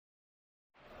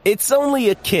It's only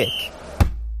a kick,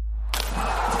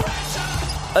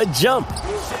 a jump,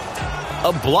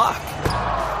 a block.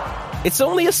 It's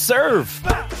only a serve.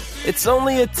 It's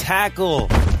only a tackle,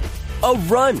 a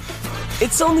run.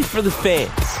 It's only for the fans.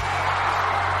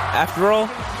 After all,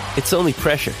 it's only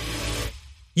pressure.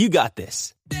 You got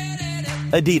this.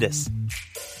 Adidas.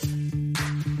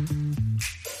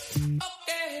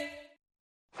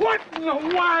 What in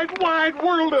the wide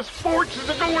world of sports is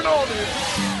going on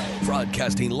here?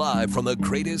 Broadcasting live from the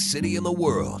greatest city in the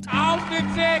world. Austin,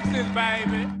 Texas,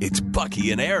 baby. It's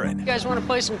Bucky and Aaron. You guys want to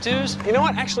play some twos? You know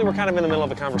what? Actually, we're kind of in the middle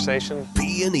of a conversation.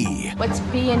 B&E. What's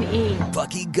B&E?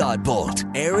 Bucky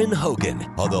Godbolt, Aaron Hogan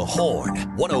on the Horn,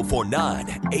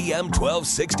 104.9 AM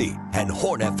 1260 and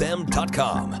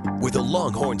hornfm.com, where the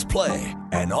Longhorns play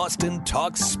and Austin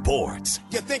talks sports.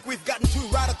 You think we've gotten too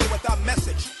radical with our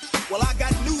message? Well, I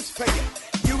got news for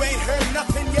you. You ain't heard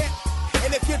nothing yet.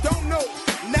 And if you don't know,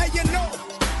 now you know.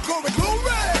 Glory, glory!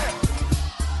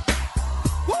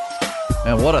 Woo!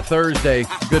 And what a Thursday.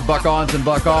 Good buck-ons and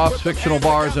buck-offs, fictional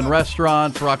bars and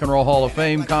restaurants, Rock and Roll Hall of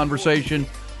Fame conversation.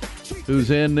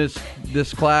 Who's in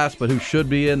this class, but who should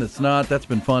be in, that's not. That's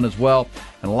been fun as well.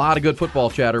 And a lot of good football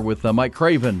chatter with Mike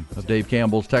Craven of Dave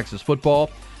Campbell's Texas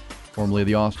Football, formerly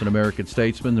the Austin American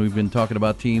Statesman. We've been talking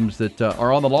about teams that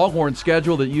are on the Longhorn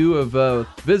schedule that you have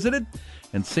visited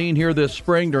and seen here this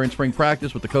spring during spring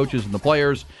practice with the coaches and the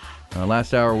players.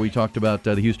 Last hour we talked about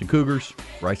the Houston Cougars,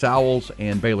 Rice Owls,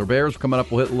 and Baylor Bears. Coming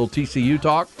up, we'll hit a little TCU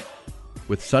talk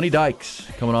with Sonny Dykes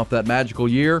coming off that magical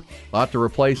year. A lot to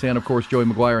replace, and, of course, Joey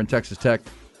McGuire and Texas Tech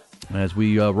as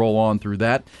we roll on through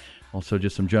that. Also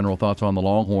just some general thoughts on the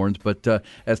Longhorns. But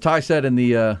as Ty said in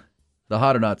the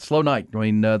hot or not, slow night. I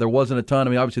mean, there wasn't a ton. I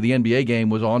mean, obviously the NBA game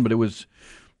was on, but it was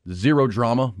zero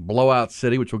drama, blowout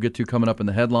city, which we'll get to coming up in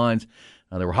the headlines.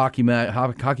 There were hockey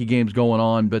games going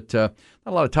on, but not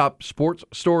a lot of top sports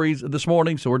stories this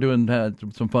morning, so we're doing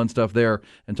some fun stuff there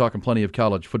and talking plenty of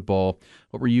college football.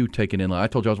 What were you taking in? I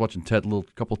told you I was watching a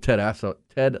couple Ted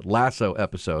Lasso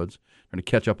episodes, trying to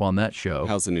catch up on that show.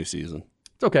 How's the new season?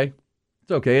 It's okay.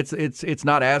 It's okay. It's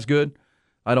not as good,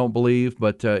 I don't believe,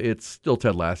 but it's still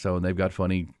Ted Lasso, and they've got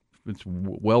funny. It's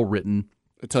well written.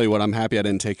 I tell you what, I'm happy I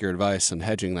didn't take your advice in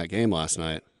hedging that game last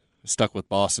night. I stuck with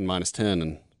Boston -10,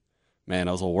 and man,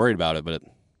 I was a little worried about it, but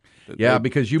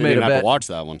because you made a bet. Have to watch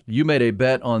that one. You made a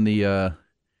bet on the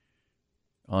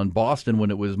on Boston when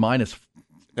it was minus.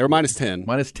 They were -10.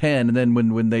 -10, and then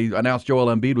when they announced Joel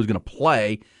Embiid was going to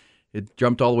play, it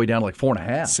jumped all the way down to like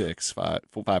 4.5. 6, 5,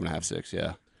 5.5, 6.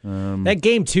 Yeah. That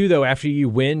game, too, though, after you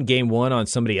win game one on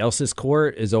somebody else's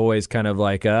court is always kind of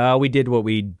like, we did what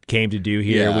we came to do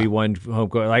here. Yeah. We won home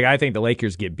court. Like, I think the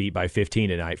Lakers get beat by 15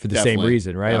 tonight for the Definitely. same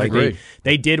reason, right? I Like agree.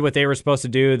 they did what they were supposed to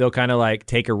do. They'll kind of like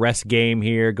take a rest game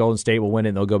here. Golden State will win it,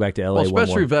 and they'll go back to LA. Well,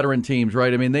 especially veteran teams,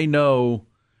 right? I mean, they know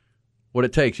what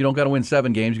it takes. You don't got to win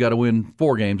 7 games. You got to win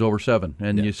 4 games over 7.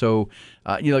 And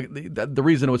the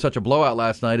reason it was such a blowout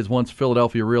last night is once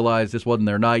Philadelphia realized this wasn't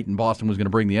their night and Boston was going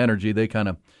to bring the energy, they kind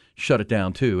of shut it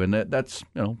down too. And that's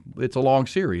it's a long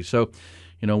series. So,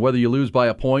 whether you lose by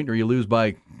a point or you lose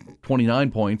by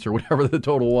 29 points or whatever the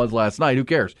total was last night, who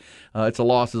cares? It's a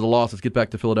loss is a loss. Let's get back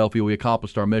to Philadelphia. We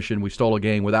accomplished our mission. We stole a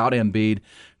game without Embiid.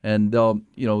 And,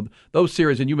 those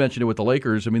series, and you mentioned it with the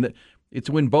Lakers, I mean, it's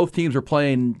when both teams are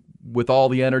playing with all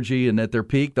the energy and at their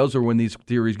peak. Those are when these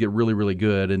series get really, really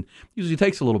good. And usually it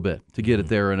takes a little bit to get it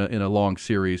there in a long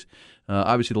series.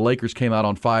 Obviously, the Lakers came out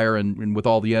on fire and with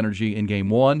all the energy in Game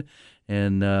 1.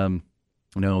 And,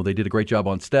 they did a great job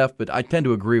on Steph. But I tend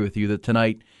to agree with you that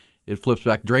tonight it flips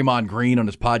back. Draymond Green on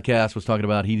his podcast was talking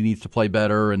about he needs to play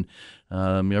better. And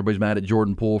everybody's mad at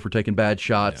Jordan Poole for taking bad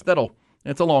shots. Yeah.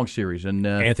 It's a long series. And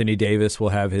Anthony Davis will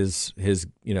have his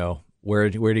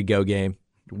where'd he go game.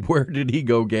 Where did he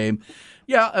go game?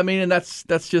 Yeah, I mean, and that's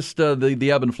just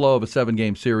the ebb and flow of a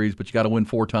 7-game series, but you got to win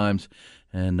 4 times.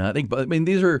 And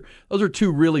those are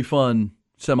 2 really fun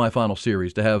semifinal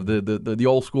series to have the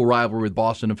old school rivalry with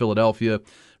Boston and Philadelphia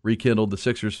rekindled. The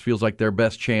Sixers feels like their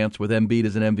best chance with Embiid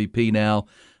as an MVP now.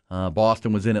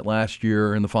 Boston was in it last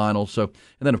year in the finals. So, and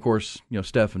then of course,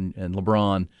 Steph and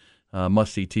LeBron.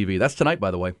 Must-see TV. That's tonight,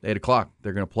 by the way, 8 o'clock.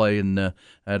 They're going to play, and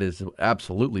that is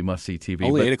absolutely must-see TV.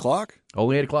 Only 8 o'clock?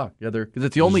 Only 8 o'clock. Yeah, because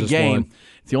it's the only game.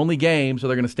 It's the only game, so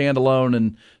they're going to stand alone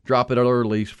and drop it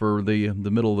early for the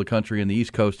middle of the country and the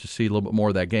East Coast to see a little bit more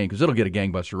of that game, because it'll get a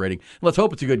gangbuster rating. Let's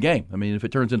hope it's a good game. I mean, if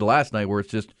it turns into last night where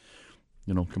it's just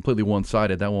completely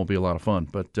one-sided, that won't be a lot of fun.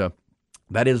 But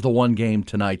that is the one game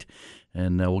tonight.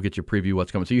 And we'll get you a preview of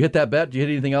what's coming. So you hit that bet. Did you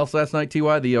hit anything else last night,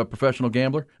 T.Y., the professional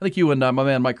gambler? I think you and my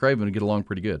man Mike Craven would get along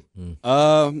pretty good.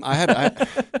 I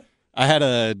had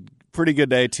a pretty good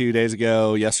day 2 days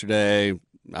ago. Yesterday,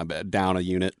 down a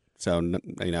unit. So,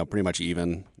 pretty much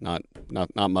even, not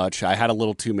much. I had a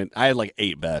little too many. I had like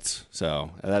 8 bets,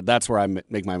 so that's where I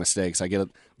make my mistakes. I get a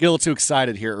little too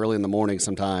excited here early in the morning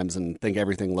sometimes, and think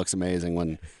everything looks amazing.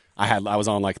 When I was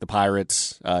on like the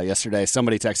Pirates yesterday.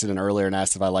 Somebody texted in earlier and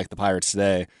asked if I like the Pirates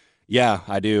today. Yeah,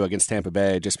 I do against Tampa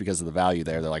Bay, just because of the value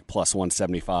there. They're like plus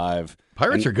 175.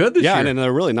 Pirates are good this year. Yeah, and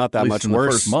they're really not that much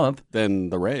worse first month than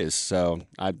the Rays. So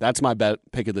that's my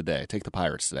pick of the day. Take the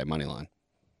Pirates today, money line.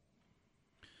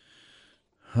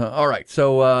 All right,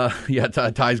 so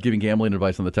Ty's giving gambling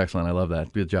advice on the text line. I love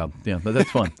that. Good job. Yeah, but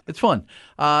that's fun. It's fun.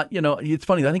 It's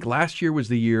funny. I think last year was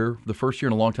the first year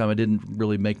in a long time I didn't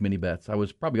really make many bets. I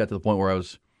probably got to the point where I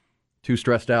was too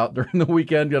stressed out during the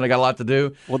weekend, and I got a lot to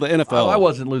do. Well, the NFL, I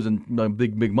wasn't losing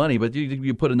big money, but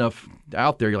you put enough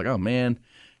out there, you're like, oh man,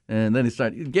 and then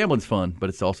gambling's fun, but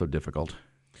it's also difficult.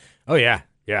 Oh yeah.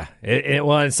 Yeah,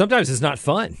 and sometimes it's not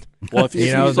fun. Well,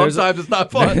 sometimes it's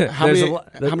not fun. How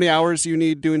many hours do you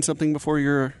need doing something before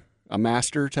you're a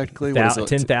master? Technically, 10,000.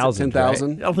 10,000.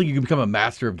 Right? I don't think you can become a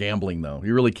master of gambling, though.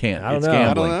 You really can't. I don't know.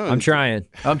 Gambling. I don't know.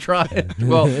 I'm trying.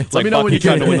 Well, let me know when you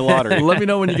trying to win the lottery. Let me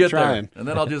know when you get there, and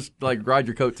then I'll just ride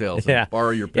your coattails and borrow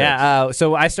your picks. Yeah.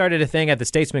 So I started a thing at the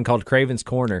Statesman called Craven's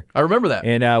Corner. I remember that,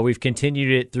 and we've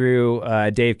continued it through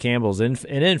Dave Campbell's. And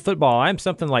in football, I'm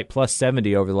something like plus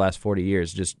 70 over the last 40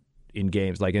 years, just in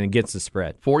games, like, and against the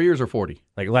spread. 4 years or 40?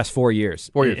 Like last 4 years.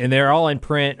 4 years. And they're all in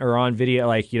print or on video.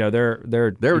 Like,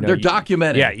 they're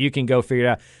documented. Yeah, you can go figure it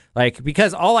out. Like,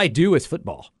 because all I do is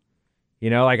football.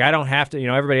 Like, I don't have to,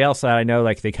 everybody else that I know,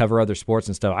 like, they cover other sports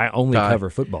and stuff. I only cover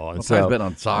football. And I've bet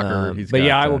on soccer.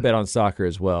 I will bet on soccer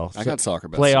as well. I got soccer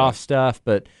bets. Playoff stuff,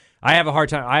 but I have a hard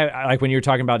time. I like when you were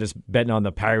talking about just betting on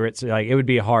the Pirates. Like, it would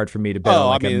be hard for me to bet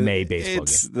on a May baseball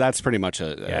game. That's pretty much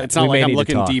it. Yeah, it's not like I'm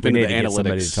looking deep into the analytics. Get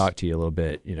somebody to talk to you a little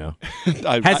bit.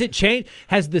 Has it changed?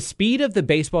 Has the speed of the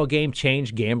baseball game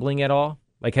changed gambling at all?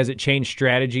 Like, has it changed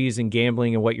strategies in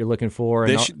gambling and what you're looking for?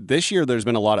 This year, there's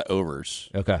been a lot of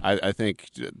overs. Okay, I think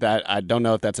that I don't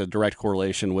know if that's a direct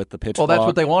correlation with the pitch clock. Well, that's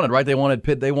what they wanted, right? They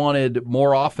wanted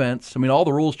more offense. I mean, all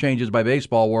the rules changes by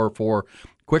baseball were for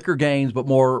quicker games, but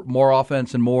more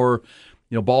offense and more,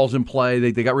 balls in play.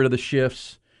 They got rid of the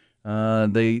shifts.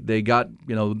 They got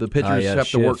the pitchers have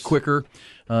to work quicker.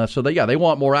 So they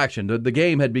want more action. The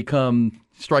game had become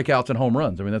strikeouts and home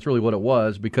runs. I mean, that's really what it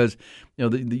was, because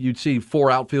you'd see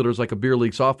 4 outfielders like a beer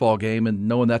league softball game, and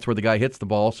knowing that's where the guy hits the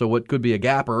ball. So what could be a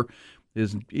gapper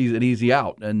is an easy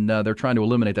out, and they're trying to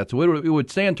eliminate that. So it would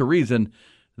stand to reason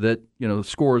that the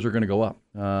scores are going to go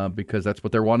up because that's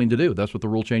what they're wanting to do. That's what the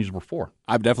rule changes were for.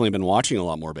 I've definitely been watching a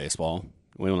lot more baseball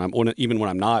even when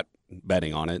I'm not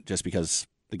betting on it, just because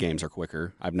the games are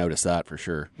quicker. I've noticed that for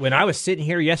sure. When I was sitting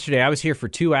here yesterday, I was here for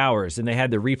 2 hours, and they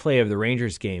had the replay of the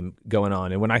Rangers game going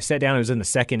on. And when I sat down, it was in the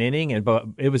second inning, and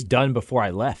it was done before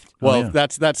I left. Well,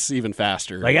 that's even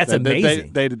faster. Like, that's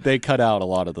amazing. They cut out a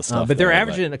lot of the stuff. But they're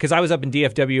averaging, because I was up in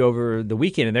DFW over the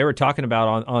weekend, and they were talking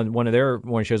about on one of their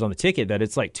morning shows on the ticket that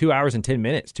it's like 2 hours and 10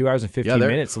 minutes, 2 hours and 15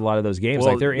 minutes, a lot of those games.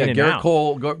 Well, like, they're in and Garrett out.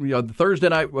 Cole, the Thursday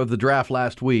night of the draft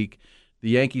last week, the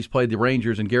Yankees played the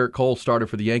Rangers, and Garrett Cole started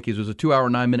for the Yankees. It was a 2-hour,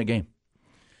 9-minute game.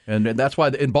 And that's why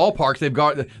in ballparks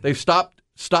they've stopped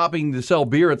stopping to sell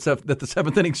beer at the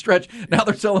 7th inning stretch. Now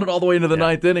they're selling it all the way into the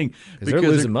 9th inning because they're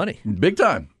losing money, big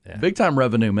time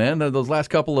revenue, man. Those last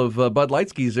couple of Bud Light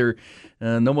skis are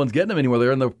no one's getting them anywhere.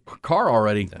 They're in the car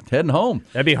already, heading home.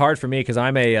 That'd be hard for me because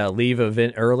I'm a leave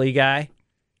event early guy,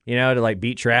 to like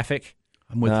beat traffic.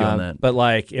 I'm with you on that. But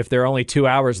like, if they're only 2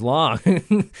 hours long,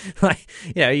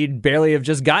 you'd barely have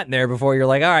just gotten there before you're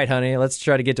like, all right, honey, let's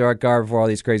try to get to our car before all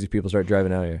these crazy people start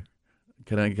driving out here.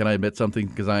 Can I admit something?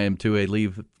 Because I am too a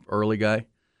leave early guy.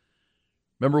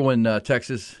 Remember when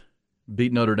Texas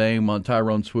beat Notre Dame on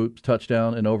Tyrone Swoop's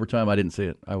touchdown in overtime? I didn't see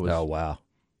it. Oh wow!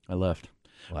 I left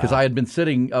because I had been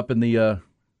sitting up in the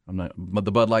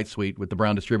Bud Light suite with the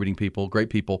Brown Distributing people, great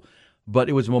people, but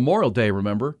it was Memorial Day,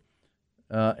 remember?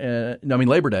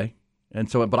 Labor Day,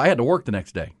 but I had to work the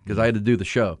next day because I had to do the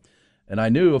show, and I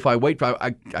knew if I wait,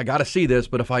 I got to see this.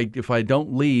 But if I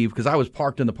don't leave, because I was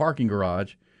parked in the parking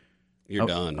garage, you're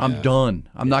done. I'm done.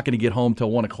 I'm not going to get home till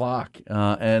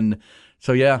 1:00, and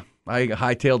so I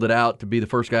hightailed it out to be the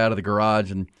first guy out of the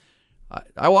garage, and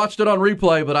I watched it on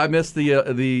replay, but I missed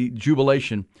the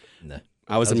jubilation.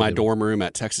 I was in my dorm room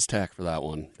at Texas Tech for that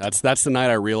one. That's the night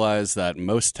I realized that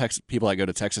most people that go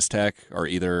to Texas Tech are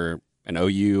either an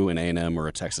OU, an A&M, or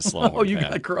a Texas Longhorn. You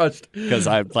got crushed. Because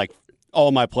I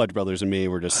All my pledge brothers and me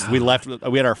were we left.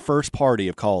 We had our first party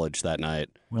of college that night,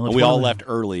 and we all left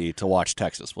early to watch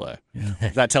Texas play. Yeah.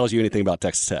 If that tells you anything about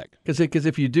Texas Tech. Because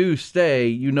if you do stay,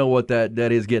 you know what that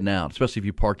is getting out, especially if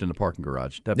you parked in the parking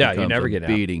garage. That you never get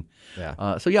beating.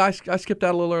 Out. Yeah. I skipped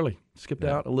out a little early.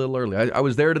 I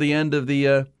was there to the end of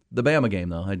the Bama game,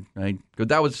 though.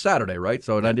 That was Saturday, right?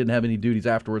 So, and I didn't have any duties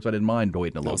afterwards. I didn't mind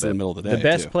waiting a little bit. In the middle of the day. The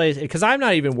best place, because I'm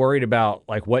not even worried about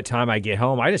like what time I get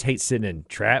home. I just hate sitting in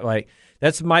traffic. Like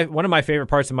that's one of my favorite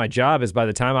parts of my job is by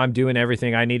the time I'm doing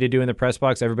everything I need to do in the press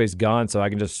box, everybody's gone, so I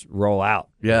can just roll out.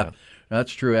 Yeah.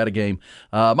 That's true. At a game.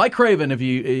 Mike Craven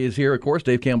is here, of course.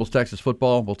 Dave Campbell's Texas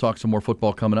football. We'll talk some more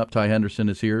football coming up. Ty Henderson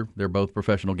is here. They're both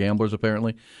professional gamblers,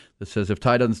 apparently. That says if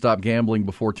Ty doesn't stop gambling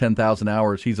before 10,000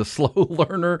 hours, he's a slow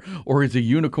learner or he's a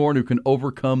unicorn who can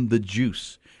overcome the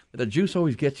juice. The juice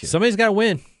always gets you. Somebody's got to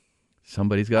win.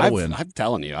 Somebody's got to win. I'm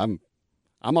telling you,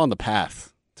 I'm on the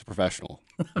path to professional.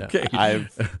 Okay. I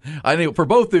think for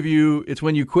both of you, it's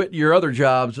when you quit your other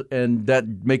jobs and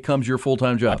that becomes your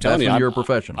full-time job. That's when you're a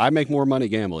professional. I make more money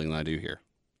gambling than I do here.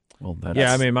 Well,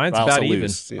 I mean, mine's about even.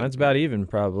 Mine's about even,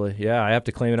 probably. Yeah, I have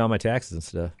to claim it on my taxes and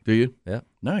stuff. Do you? Yeah.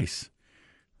 Nice.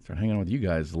 Start hanging out with you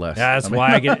guys less. Yeah,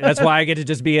 that's why I get to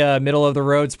just be a middle of the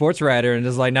road sports writer and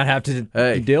just like not have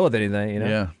to deal with anything. You know?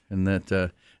 Yeah, and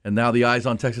that. And now the eyes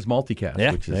on Texas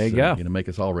multicast, which is there you go. Going to make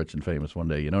us all rich and famous one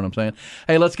day. You know what I'm saying?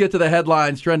 Hey, let's get to the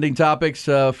headlines, trending topics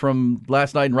from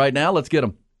last night and right now. Let's get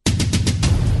them.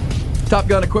 Top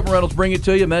Gun Equipment Rentals bring it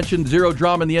to you. Mentioned zero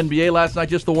drama in the NBA last night,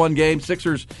 just the one game.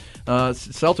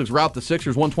 Celtics rout the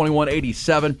Sixers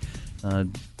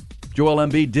 121-87. Joel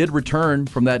Embiid did return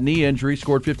from that knee injury,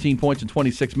 scored 15 points in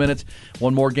 26 minutes.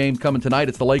 One more game coming tonight.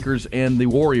 It's the Lakers and the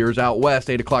Warriors out west,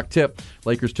 8 o'clock tip.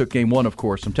 Lakers took game one, of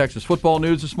course. Some Texas football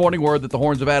news this morning. Word that the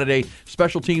Horns have added a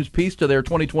special teams piece to their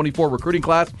 2024 recruiting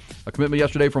class. A commitment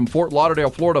yesterday from Fort Lauderdale,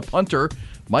 Florida punter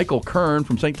Michael Kern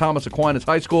from St. Thomas Aquinas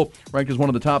High School, ranked as one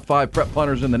of the top 5 prep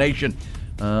punters in the nation.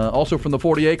 Also from the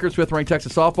 40 Acres, 5th-ranked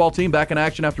Texas softball team back in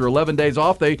action after 11 days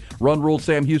off. They ruled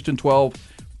Sam Houston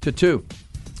 12-2.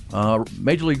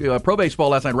 Major League Pro Baseball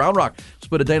last night, Round Rock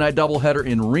split a day-night doubleheader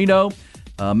in Reno.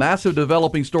 Massive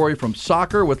developing story from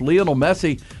soccer with Lionel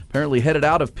Messi apparently headed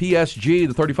out of PSG.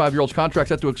 The 35-year-old's contract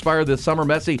set to expire this summer.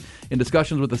 Messi in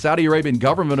discussions with the Saudi Arabian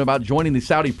government about joining the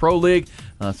Saudi Pro League.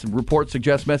 Some reports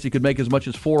suggest Messi could make as much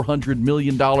as $400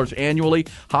 million annually.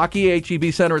 Hockey,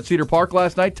 HEB Center at Cedar Park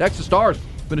last night. Texas Stars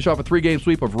finish off a 3-game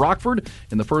sweep of Rockford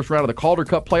in the first round of the Calder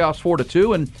Cup playoffs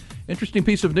 4-2. And interesting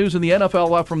piece of news in the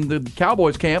NFL from the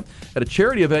Cowboys camp. At a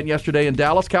charity event yesterday in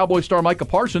Dallas, Cowboys star Micah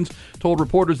Parsons told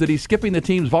reporters that he's skipping the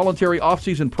team's voluntary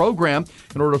offseason program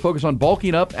in order to focus on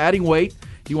bulking up, adding weight.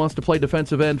 He wants to play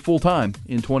defensive end full-time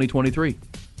in 2023.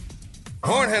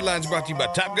 Horn Headlines brought to you by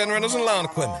Top Gun Rentals and Lawn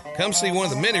Equipment. Come see one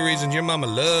of the many reasons your mama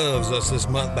loves us this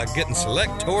month by getting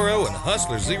select Toro and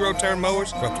Hustler zero-turn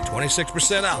mowers for up to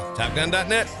 26% off.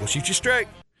 TopGun.net. We'll shoot you straight.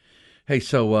 Hey,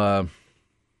 so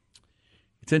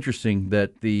it's interesting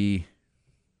that the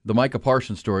Micah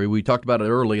Parsons story, we talked about it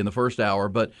early in the first hour,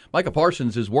 but Micah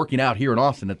Parsons is working out here in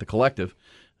Austin at the Collective.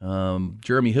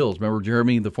 Jeremy Hills, remember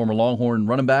Jeremy, the former Longhorn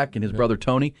running back, and his brother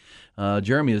Tony?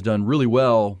 Jeremy has done really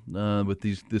well with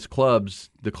these clubs,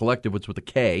 the Collective, which with a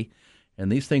K,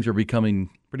 and these things are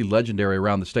becoming pretty legendary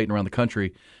around the state and around the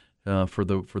country for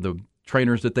the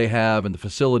trainers that they have, and the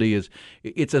facility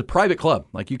it's a private club.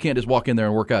 Like, you can't just walk in there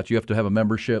and work out. You have to have a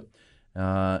membership, and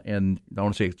I don't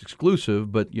want to say it's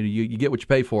exclusive, but you get what you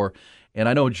pay for. And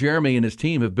I know Jeremy and his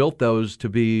team have built those to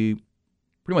be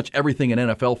pretty much everything an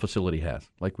NFL facility has.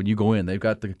 Like, when you go in, they've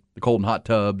got the cold and hot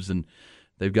tubs, and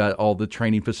they've got all the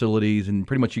training facilities, and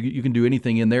pretty much you can do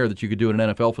anything in there that you could do in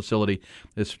an NFL facility.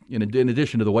 It's in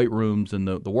addition to the weight rooms and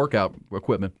the workout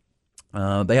equipment.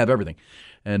 They have everything,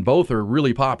 and both are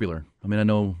really popular. I mean, I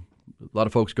know a lot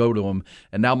of folks go to them,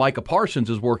 and now Micah Parsons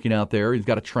is working out there. He's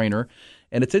got a trainer,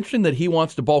 and it's interesting that he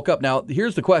wants to bulk up. Now,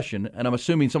 here's the question, and I'm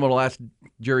assuming someone will ask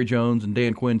Jerry Jones and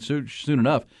Dan Quinn soon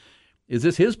enough. Is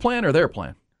this his plan or their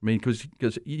plan? I mean,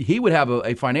 because he would have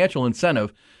a financial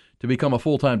incentive to become a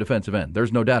full-time defensive end.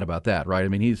 There's no doubt about that, right? I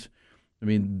mean,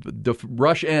 the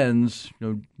rush ends.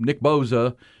 Nick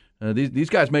Bosa, these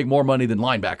guys make more money than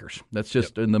linebackers. That's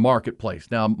just in the marketplace.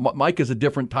 Now, Mike is a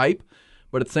different type,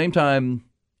 but at the same time,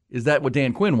 is that what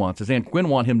Dan Quinn wants? Does Dan Quinn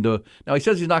want him to? Now, he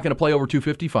says he's not going to play over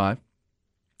 255.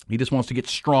 He just wants to get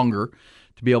stronger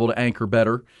to be able to anchor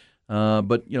better.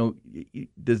 But,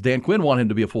 does Dan Quinn want him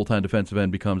to be a full-time defensive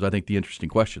end becomes, I think, the interesting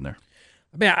question there.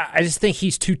 I mean, I just think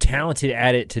he's too talented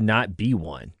at it to not be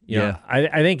one. You know, I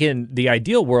think in the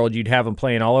ideal world, you'd have him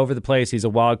playing all over the place. He's a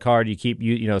wild card. You keep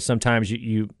sometimes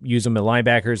you use him at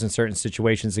linebackers in certain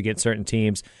situations against certain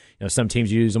teams. You know, some teams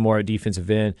you use him more at defensive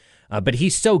end. But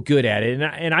he's so good at it,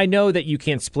 and I know that you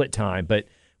can't split time. But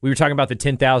we were talking about the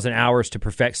 10,000 hours to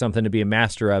perfect something, to be a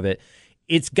master of it.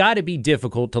 It's got to be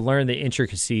difficult to learn the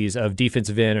intricacies of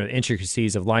defensive end or the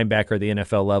intricacies of linebacker at the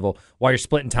NFL level while you're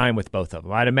splitting time with both of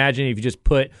them. I'd imagine if you just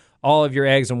put all of your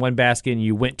eggs in one basket and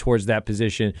you went towards that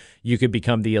position, you could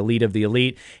become the elite of the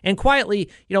elite. And quietly,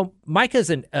 Micah's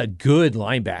a good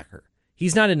linebacker.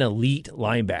 He's not an elite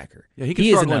linebacker. Yeah, he can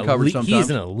struggle in coverage sometimes. He's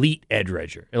an elite edge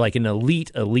rusher, like an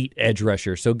elite edge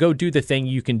rusher. So go do the thing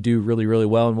you can do really, really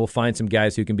well, and we'll find some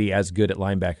guys who can be as good at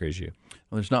linebacker as you.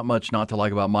 Well, there's not much not to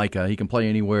like about Micah. He can play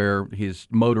anywhere. His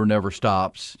motor never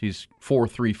stops. He's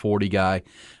 4.3 40 guy.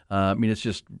 It's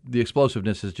just the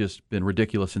explosiveness has just been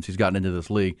ridiculous since he's gotten into this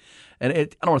league. And I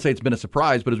don't want to say it's been a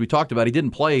surprise, but as we talked about, he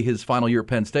didn't play his final year at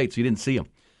Penn State, so you didn't see him.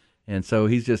 And so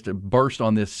he's just a burst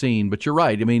on this scene. But you're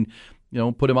right. I mean,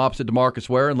 put him opposite DeMarcus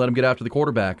Ware and let him get after the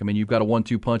quarterback. I mean, you've got a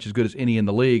 1-2 punch as good as any in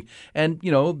the league. And,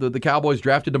 the Cowboys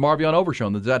drafted DeMarvion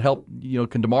Overshown. Does that help?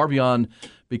 Can DeMarvion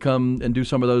become and do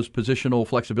some of those positional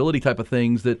flexibility type of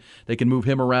things that they can move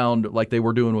him around like they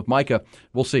were doing with Micah?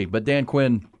 We'll see. But Dan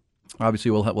Quinn,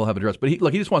 obviously, we'll have addressed. But he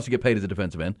just wants to get paid as a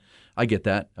defensive end. I get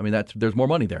that. I mean, there's more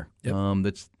money there. Yep.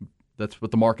 That's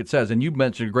what the market says. And you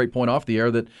mentioned a great point off the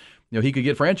air that he could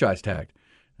get franchise tagged.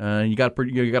 You got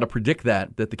to predict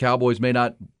that the Cowboys may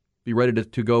not be ready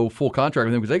to go full contract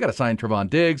with him because they got to sign Trevon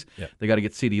Diggs. Yep. They got to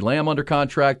get CeeDee Lamb under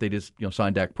contract. They just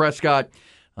signed Dak Prescott.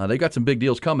 They got some big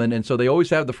deals coming, and so they always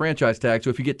have the franchise tag.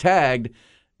 So if you get tagged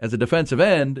as a defensive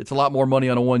end, it's a lot more money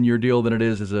on a 1-year deal than it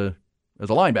is as a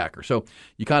linebacker. So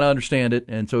you kind of understand it.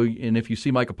 And if you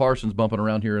see Micah Parsons bumping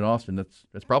around here in Austin,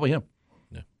 that's probably him.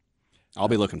 Yeah. I'll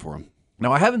be looking for him.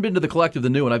 Now I haven't been to the Collective,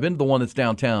 the new one. I've been to the one that's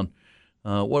downtown.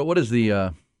 What is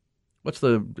the what's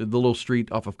the little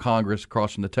street off of Congress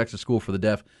across from the Texas School for the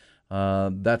Deaf?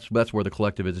 That's where the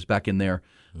Collective is. It's back in there.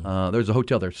 There's a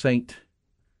hotel there,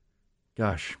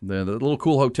 the little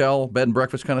cool hotel, bed and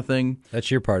breakfast kind of thing.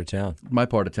 That's your part of town. My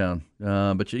part of town.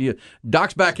 But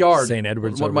Doc's backyard. St.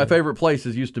 Edwards. One of my favorite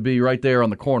places used to be right there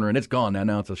on the corner, and it's gone now.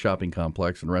 Now it's a shopping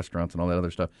complex and restaurants and all that other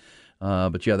stuff.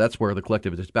 But that's where the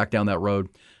Collective is. It's back down that road.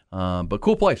 But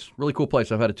cool place, really cool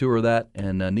place. I've had a tour of that,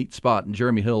 and a neat spot. And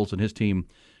Jeremy Hills and his team,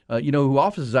 who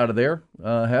offices out of there,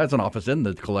 has an office in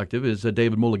the Collective, is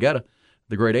David Mulugeta,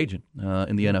 the great agent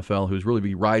in the NFL, who's really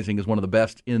be rising as one of the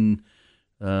best in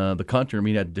the country. I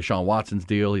mean, he had Deshaun Watson's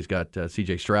deal. He's got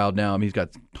C.J. Stroud now. I mean, he's got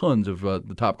tons of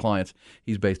the top clients.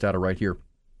 He's based out of right here,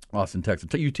 Austin, Texas.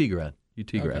 UT grad.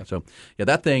 Okay. So,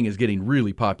 that thing is getting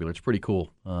really popular. It's pretty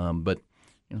cool. But,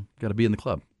 got to be in the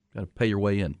club. Got to pay your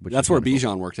way in. That's where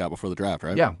Bijan worked out before the draft,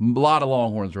 right? Yeah, a lot of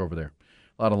Longhorns are over there.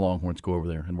 A lot of Longhorns go over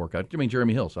there and work out. I mean,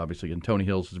 Jeremy Hills, obviously, and Tony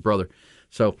Hills, his brother.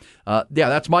 So,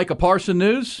 that's Micah Parsons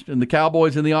news. And the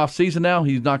Cowboys in the offseason now.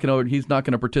 He's not going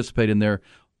to participate in their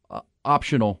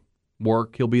optional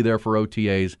work. He'll be there for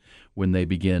OTAs when they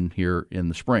begin here in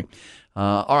the spring.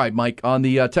 All right, Mike, on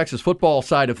the Texas football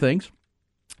side of things,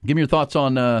 give me your thoughts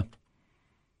on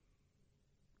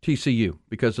TCU,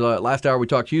 because last hour we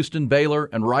talked Houston, Baylor,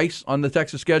 and Rice on the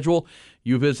Texas schedule.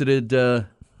 You visited the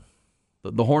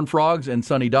Horned Frogs and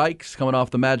Sonny Dykes coming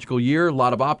off the magical year. A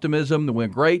lot of optimism. It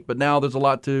went great, but now there's a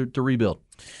lot to rebuild.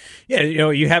 Yeah,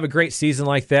 you have a great season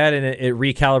like that, and it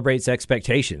recalibrates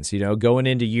expectations. Going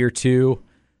into year two,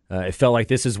 it felt like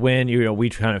this is when we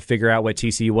kind of figure out what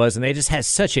TCU was, and they just had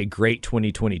such a great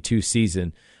 2022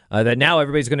 season that now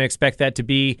everybody's going to expect that to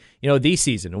be the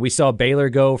season. And we saw Baylor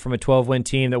go from a 12-win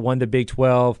team that won the Big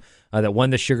 12, that won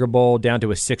the Sugar Bowl, down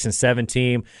to a 6-7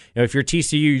 team. If you're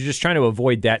TCU, you're just trying to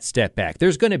avoid that step back.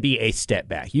 There's going to be a step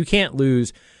back. You can't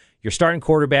lose your starting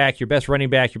quarterback, your best running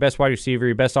back, your best wide receiver,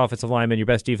 your best offensive lineman, your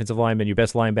best defensive lineman, your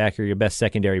best linebacker, your best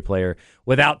secondary player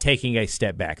without taking a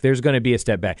step back. There's going to be a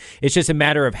step back. It's just a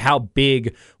matter of how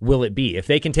big will it be. If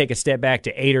they can take a step back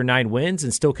to 8 or 9 wins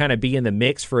and still kind of be in the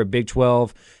mix for a Big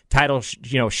 12 title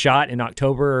shot in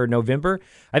October or November,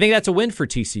 I think that's a win for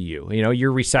TCU.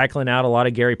 You're recycling out a lot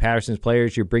of Gary Patterson's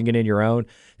players. You're bringing in your own.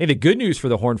 I think the good news for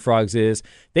the Horned Frogs is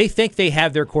they think they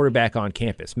have their quarterback on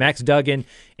campus. Max Duggan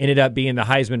ended up being the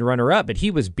Heisman runner-up, but he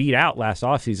was beat out last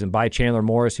offseason by Chandler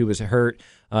Morris, who was hurt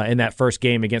in that first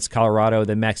game against Colorado.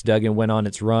 Then Max Duggan went on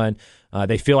its run.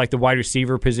 They feel like the wide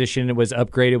receiver position was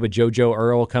upgraded with JoJo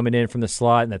Earl coming in from the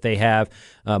slot, and that they have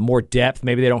more depth.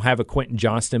 Maybe they don't have a Quentin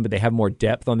Johnston, but they have more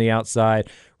depth on the outside.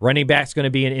 Running back's going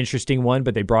to be an interesting one,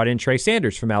 but they brought in Trey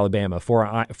Sanders from Alabama,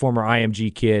 former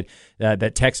IMG kid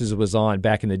that Texas was on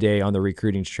back in the day on the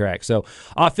recruiting track. So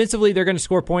offensively, they're going to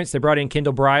score points. They brought in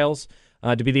Kendall Briles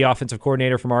to be the offensive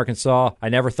coordinator from Arkansas. I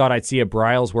never thought I'd see a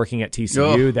Briles working at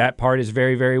TCU. Oh. That part is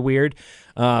very, very weird.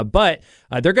 But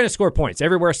they're going to score points.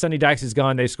 Everywhere Sonny Dykes has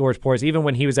gone, they score points. Even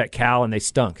when he was at Cal and they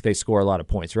stunk, they score a lot of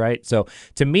points, right? So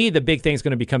to me, the big thing is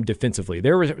going to become defensively.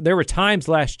 There were times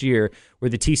last year where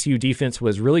the TCU defense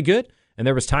was really good, and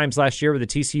there was times last year where the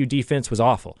TCU defense was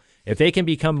awful. If they can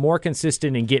become more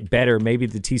consistent and get better, maybe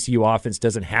the TCU offense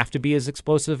doesn't have to be as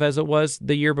explosive as it was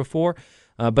the year before.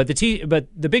 But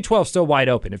the Big 12 is still wide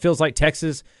open. It feels like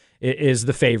Texas is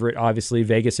the favorite. Obviously,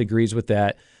 Vegas agrees with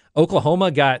that.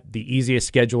 Oklahoma got the easiest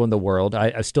schedule in the world.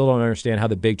 I still don't understand how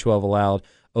the Big 12 allowed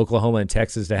Oklahoma and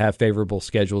Texas to have favorable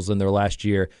schedules in their last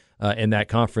year in that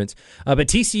conference. But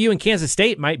TCU and Kansas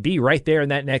State might be right there in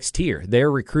that next tier.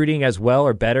 They're recruiting as well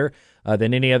or better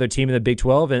than any other team in the Big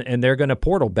 12, and they're going to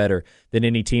portal better than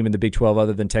any team in the Big 12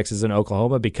 other than Texas and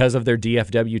Oklahoma because of their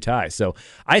DFW ties. So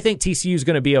I think TCU is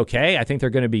going to be okay. I think they're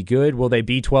going to be good. Will they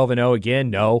be 12-0 again?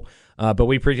 No. But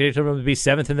we predicted them to be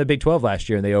 7th in the Big 12 last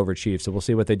year, and they overachieved. So we'll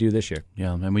see what they do this year.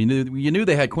 Yeah, and you knew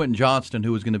they had Quentin Johnston,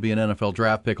 who was going to be an NFL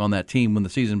draft pick on that team when the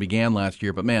season began last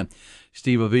year. But, man,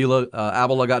 Steve Avila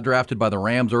got drafted by the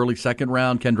Rams early second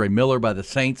round. Kendre Miller by the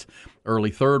Saints early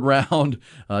third round.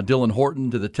 Dylan Horton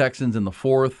to the Texans in the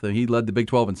fourth. He led the Big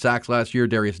 12 in sacks last year.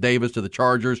 Darius Davis to the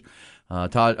Chargers.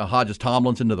 Hodges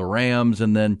Tomlinson to the Rams,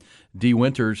 and then D.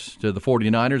 Winters to the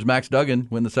 49ers. Max Duggan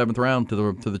win the 7th round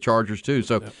to the Chargers, too.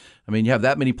 So, yep. I mean, you have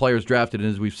that many players drafted, and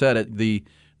as we've said,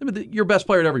 your best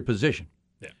player at every position.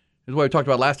 Yeah. This is what we talked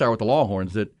about last hour with the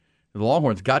Longhorns, that the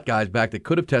Longhorns got guys back that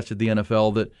could have tested the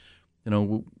NFL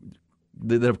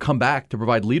that have come back to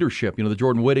provide leadership. The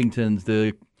Jordan Whittingtons,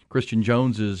 the Christian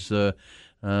Joneses, the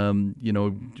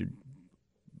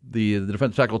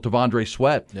defensive tackle Tavondre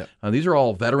Sweat. Yep. These are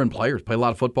all veteran players, play a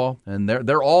lot of football, and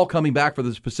they're all coming back for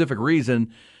the specific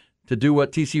reason to do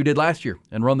what TCU did last year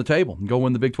and run the table and go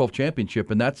win the Big 12 championship,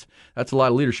 and that's a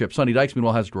lot of leadership. Sonny Dykes,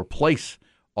 meanwhile, has to replace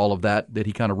all of that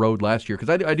he kind of rode last year,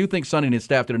 because I do think Sonny and his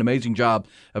staff did an amazing job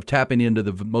of tapping into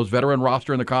the most veteran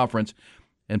roster in the conference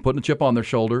and putting a chip on their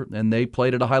shoulder, and they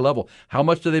played at a high level. How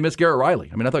much do they miss Garrett Riley?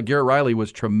 I mean, I thought Garrett Riley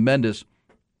was tremendous.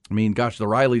 I mean, gosh, the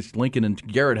Rileys, Lincoln and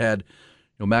Garrett had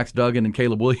Max Duggan and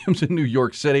Caleb Williams in New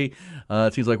York City.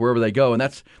 It seems like wherever they go, and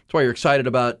that's why you're excited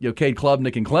about Cade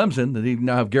Klubnik and Clemson, that you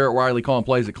now have Garrett Riley calling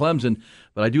plays at Clemson.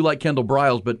 But I do like Kendall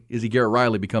Briles, but is he Garrett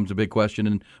Riley becomes a big question,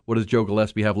 and what does Joe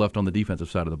Gillespie have left on the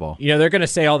defensive side of the ball? They're going to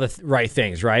say all the right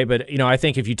things, right? But, I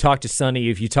think if you talk to Sonny,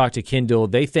 if you talk to Kendall,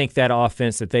 they think that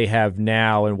offense that they have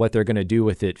now and what they're going to do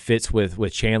with it fits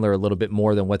with Chandler a little bit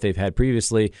more than what they've had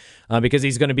previously, because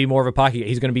he's going to be more of a pocket.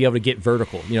 He's going to be able to get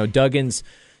vertical. Duggan's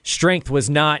strength was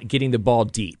not getting the ball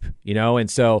deep,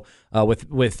 and so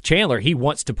with Chandler, he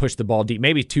wants to push the ball deep,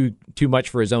 maybe too much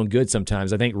for his own good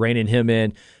sometimes. I think reining him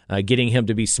in, getting him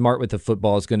to be smart with the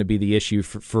football is going to be the issue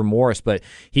for Morris, but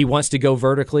he wants to go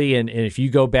vertically, and if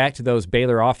you go back to those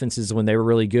Baylor offenses when they were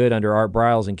really good under Art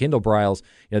Briles and Kendall Briles,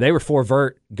 they were 4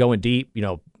 vert, going deep,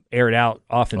 aired out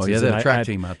offenses. Oh, yeah, they have a track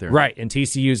team out there. Right, and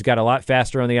TCU's got a lot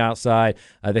faster on the outside.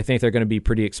 They think they're going to be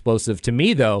pretty explosive. To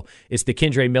me, though, it's the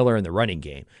Kendre Miller in the running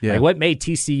game. Yeah. What made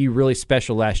TCU really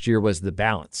special last year was the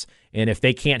balance. And if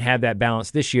they can't have that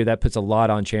balance this year, that puts a lot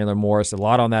on Chandler Morris, a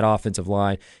lot on that offensive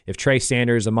line. If Trey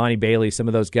Sanders, Amani Bailey, some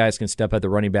of those guys can step at the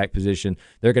running back position,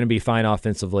 they're going to be fine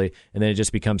offensively. And then it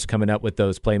just becomes coming up with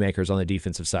those playmakers on the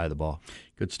defensive side of the ball.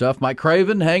 Good stuff. Mike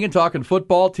Craven, hanging, talking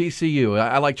football, TCU.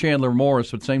 I like Chandler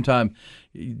Morris, but at the same time,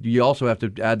 you also have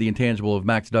to add the intangible of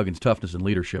Max Duggan's toughness and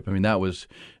leadership. I mean, that was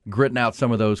gritting out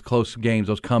some of those close games,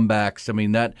 those comebacks. I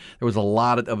mean, there was a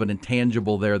lot of an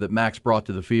intangible there that Max brought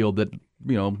to the field that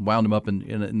wound him up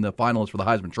in the finalists for the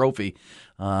Heisman Trophy.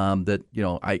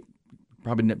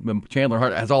 Chandler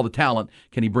Hart has all the talent.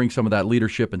 Can he bring some of that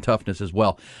leadership and toughness as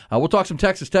well? We'll talk some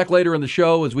Texas Tech later in the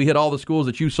show as we hit all the schools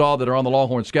that you saw that are on the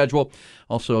Longhorn schedule.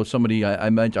 Also, somebody I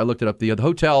mentioned, I looked it up. The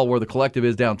hotel where the Collective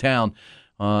is downtown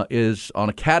is on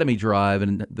Academy Drive,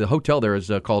 and the hotel there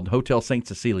is called Hotel St.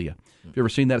 Cecilia. Have you ever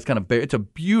seen that? It's a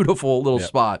beautiful little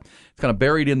spot. It's kind of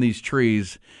buried in these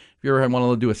trees. If you ever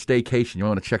want to do a staycation, you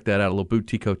want to check that out, a little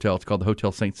boutique hotel. It's called the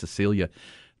Hotel St. Cecilia.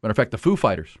 Matter of fact, the Foo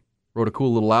Fighters wrote a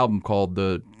cool little album called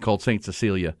St.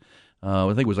 Cecilia. I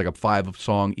think it was like a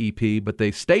 5-song EP, but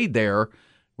they stayed there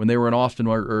when they were in Austin,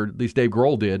 or at least Dave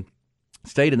Grohl did,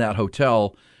 stayed in that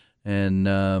hotel, and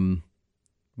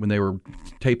when they were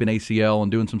taping ACL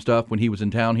and doing some stuff when he was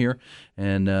in town here,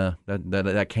 and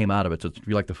that came out of it. So if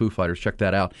you like the Foo Fighters, check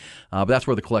that out. But that's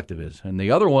where the Collective is. And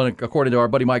the other one, according to our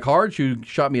buddy Mike Harge, who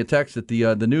shot me a text that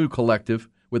the new Collective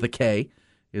with a K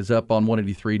is up on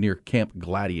 183 near Camp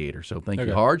Gladiator. So thank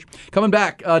you, Harge. Coming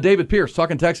back, David Pierce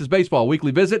talking Texas baseball.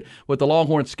 Weekly visit with the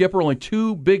Longhorn skipper. Only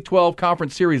 2 Big 12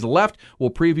 conference series left. We'll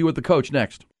preview with the coach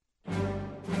next.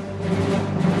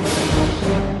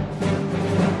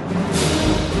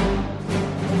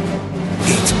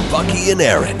 Bucky and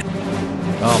Aaron.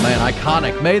 Oh, man,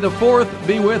 iconic. May the 4th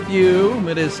be with you.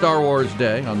 It is Star Wars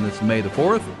Day on this May the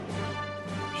 4th.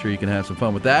 I'm sure you can have some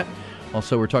fun with that.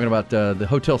 Also, we're talking about the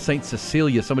Hotel St.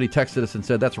 Cecilia. Somebody texted us and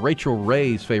said that's Rachel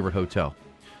Ray's favorite hotel.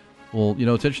 Well, you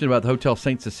know what's interesting about the Hotel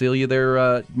St. Cecilia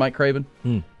there, Mike Craven,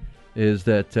 is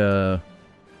that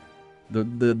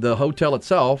the hotel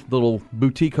itself, the little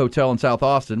boutique hotel in South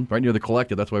Austin, right near the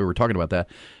Collective, that's why we were talking about that,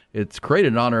 it's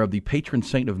created in honor of the patron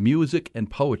saint of music and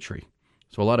poetry.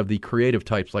 So a lot of the creative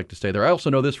types like to stay there. I also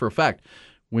know this for a fact.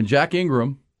 When Jack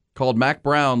Ingram called Mac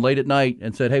Brown late at night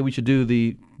and said, hey, we should do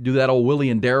that old Willie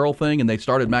and Daryl thing, and they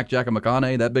started Mac, Jack, and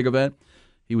McConaughey, that big event,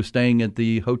 he was staying at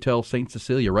the Hotel St.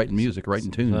 Cecilia writing music,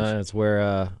 writing tunes. That's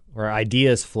where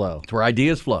ideas flow. It's where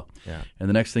ideas flow. Yeah. And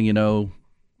the next thing you know,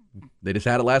 they just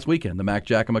had it last weekend, the Mac,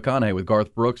 Jack, and McConaughey with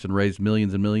Garth Brooks, and raised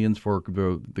millions and millions for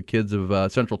the kids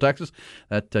of Central Texas.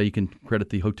 That you can credit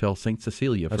the Hotel St.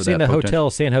 Cecilia for that. I've seen the Hotel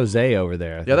San Jose over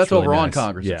there. Yeah, that's really over on nice.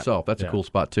 Congress itself. That's a cool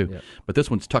spot, too. Yeah. But this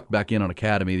one's tucked back in on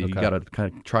Academy. You got to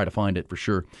kind of try to find it for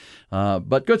sure.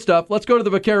 But good stuff. Let's go to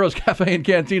the Vaqueros Cafe and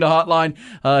Cantina hotline.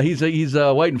 He's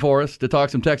waiting for us to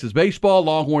talk some Texas baseball.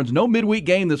 Longhorns, no midweek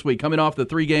game this week. Coming off the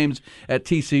 3 games at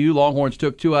TCU, Longhorns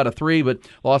took 2 out of 3, but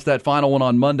lost that final one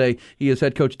on Monday. He is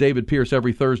head coach David Pierce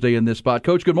every Thursday in this spot.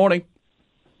 Coach, good morning.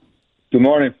 Good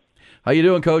morning. How you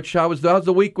doing, Coach? How's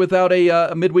the week without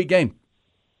a midweek game?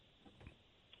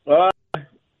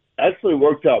 Actually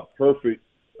worked out perfect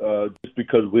just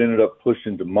because we ended up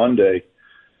pushing to Monday.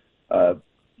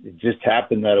 It just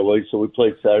happened that way. So we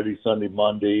played Saturday, Sunday,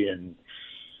 Monday, and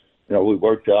we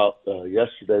worked out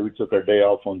yesterday. We took our day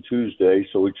off on Tuesday,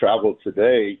 so we traveled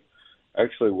today.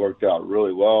 Actually worked out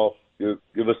really well.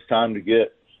 Give us time to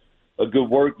get a good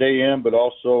work day in, but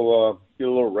also get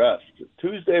a little rest.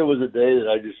 Tuesday was a day that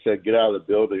I just said, get out of the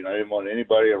building. I didn't want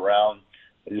anybody around.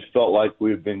 I just felt like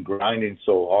we had been grinding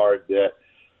so hard that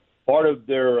part of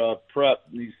their prep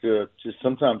needs to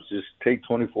sometimes take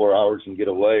 24 hours and get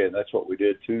away, and that's what we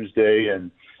did Tuesday, and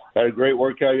had a great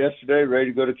workout yesterday, ready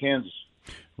to go to Kansas.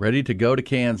 Ready to go to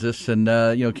Kansas, and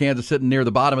Kansas sitting near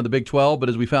the bottom of the Big 12, but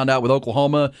as we found out with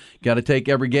Oklahoma, got to take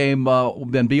every game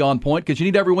and be on point, because you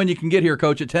need every win you can get here,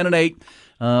 Coach, at 10-8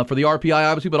 for the RPI,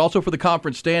 obviously, but also for the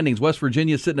conference standings. West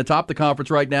Virginia is sitting atop the conference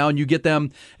right now, and you get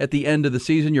them at the end of the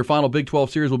season. Your final Big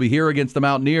 12 series will be here against the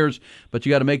Mountaineers, but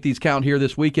you got to make these count here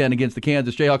this weekend against the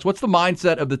Kansas Jayhawks. What's the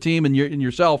mindset of the team and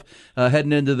yourself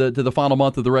heading into the final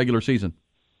month of the regular season?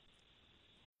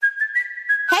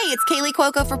 Hey, it's Kaylee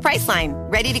Cuoco for Priceline.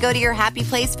 Ready to go to your happy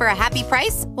place for a happy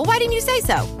price? Well, why didn't you say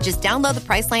so? Just download the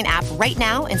Priceline app right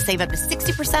now and save up to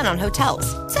 60% on hotels.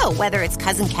 So whether it's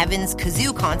Cousin Kevin's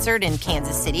Kazoo Concert in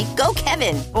Kansas City, go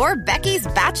Kevin, or Becky's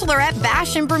Bachelorette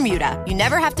Bash in Bermuda, you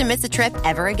never have to miss a trip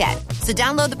ever again. So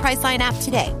download the Priceline app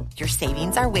today. Your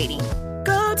savings are waiting.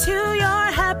 Go to your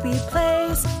happy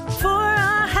place for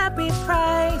a happy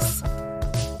price.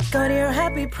 Go to your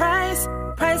happy price,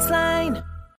 Priceline.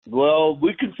 Well,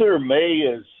 we consider May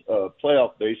as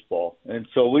playoff baseball, and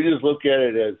so we just look at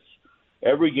it as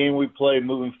every game we play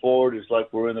moving forward is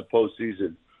like we're in the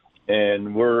postseason,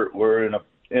 and we're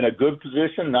in a good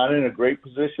position, not in a great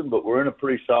position, but we're in a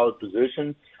pretty solid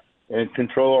position and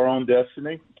control our own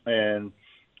destiny. And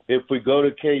if we go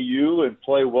to KU and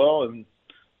play well and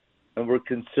we're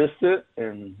consistent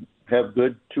and have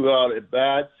good 2-out at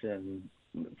bats and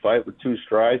fight with 2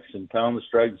 strikes and pound the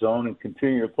strike zone and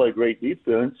continue to play great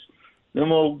defense, then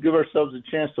we'll give ourselves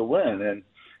a chance to win. And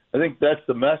I think that's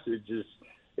the message.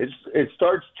 It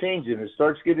starts changing. It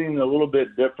starts getting a little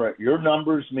bit different. Your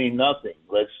numbers mean nothing.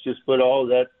 Let's just put all of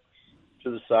that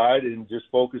to the side and just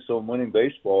focus on winning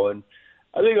baseball. And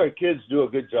I think our kids do a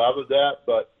good job of that,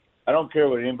 but I don't care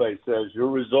what anybody says. Your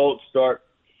results start,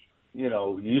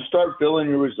 you start feeling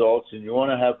your results, and you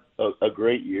want to have a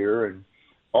great year, and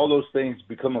all those things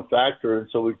become a factor. And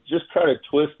so we just try to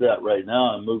twist that right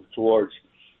now and move towards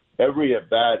every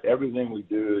at-bat. Everything we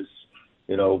do is,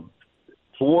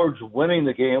 towards winning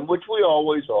the game, which we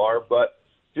always are, but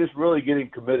just really getting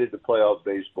committed to playoff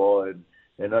baseball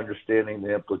and understanding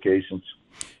the implications.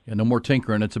 Yeah, no more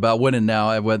tinkering. It's about winning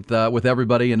now with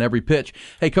everybody and every pitch.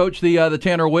 Hey, Coach, the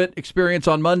Tanner Witt experience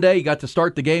on Monday. You got to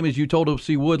start the game as you told us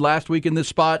he would last week in this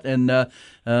spot, and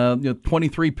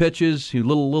 23 pitches. He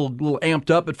little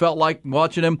amped up. It felt like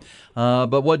watching him.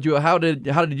 But how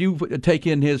did you take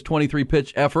in his 23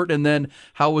 pitch effort, and then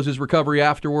how was his recovery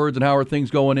afterwards, and how are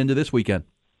things going into this weekend?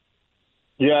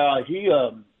 Yeah, he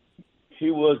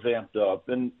was amped up,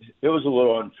 and it was a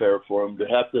little unfair for him to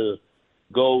have to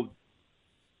go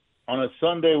on a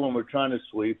Sunday when we're trying to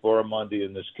sweep, or a Monday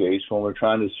in this case, when we're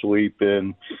trying to sweep,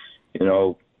 and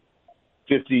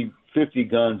 50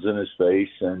 guns in his face,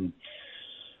 and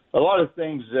a lot of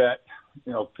things that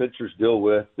pitchers deal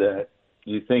with that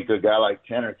you think a guy like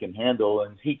Tanner can handle,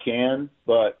 and he can,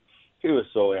 but he was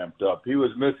so amped up. He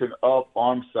was missing up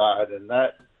arm side, and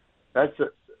that's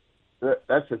a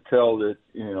tell that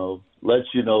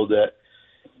lets you know that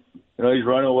he's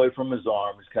running away from his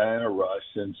arm. He's kind of in a rush,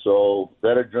 and so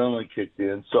that adrenaline kicked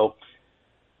in. So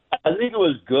I think it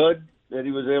was good that he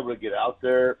was able to get out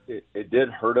there. It did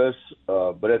hurt us,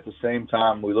 but at the same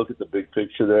time, we look at the big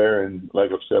picture there, and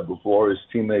like I've said before, his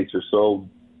teammates are so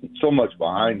much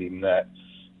behind him that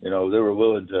they were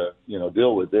willing to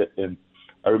deal with it. And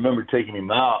I remember taking him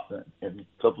out, and a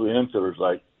couple of infielders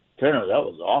like, "Tanner, that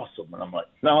was awesome," and I'm like,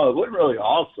 "No, it wasn't really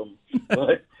awesome,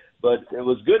 but it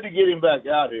was good to get him back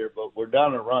out here, but we're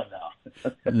down a run now."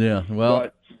 Yeah, well,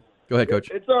 go ahead, Coach.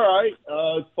 It's all right.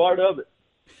 It's part of it.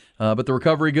 But the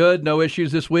recovery good, no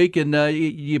issues this week, and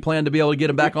you plan to be able to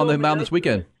get him back on the mound this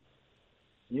weekend.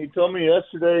 You told me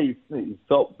yesterday he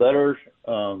felt better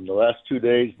the last 2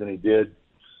 days than he did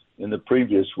in the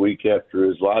previous week after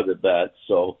his live at bat,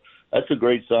 so that's a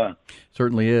great sign.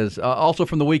 Certainly is. Also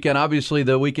from the weekend, obviously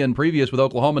the weekend previous with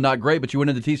Oklahoma, not great, but you went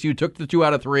into TCU, took the 2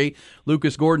 out of 3.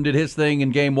 Lucas Gordon did his thing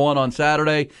in Game 1 on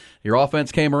Saturday. Your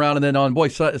offense came around, and then on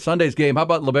Sunday's game, how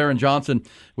about LeBaron Johnson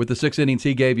with the 6 innings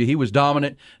he gave you? He was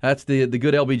dominant. That's the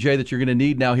good LBJ that you're going to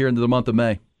need now here into the month of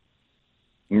May.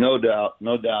 No doubt.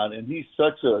 And he's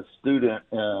such a student.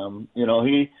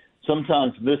 He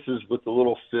sometimes misses with a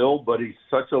little feel, but he's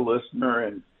such a listener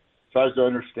and tries to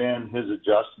understand his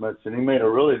adjustments, and he made a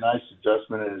really nice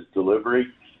adjustment in his delivery,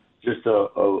 just a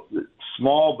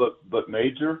small but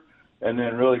major, and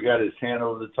then really got his hand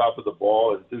over the top of the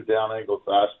ball and threw down angle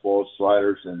fastballs,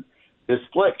 sliders, and his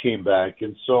split came back.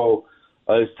 And so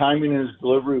his timing and his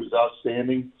delivery was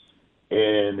outstanding,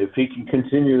 and if he can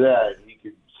continue that, he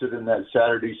could sit in that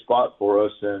Saturday spot for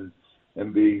us and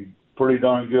be pretty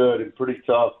darn good and pretty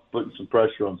tough, putting some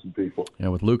pressure on some people. Yeah,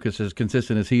 with Lucas as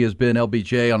consistent as he has been,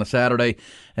 LBJ on a Saturday.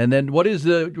 And then what is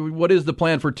the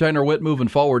plan for Tanner Witt moving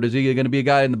forward? Is he going to be a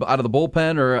guy out of the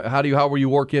bullpen, or how will you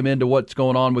work him into what's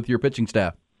going on with your pitching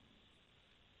staff?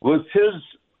 With his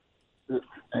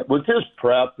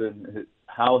prep and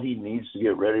how he needs to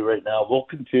get ready right now, we'll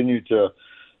continue to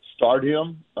start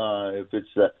him. If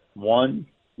it's that 1,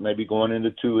 maybe going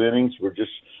into 2 innings, we're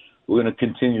going to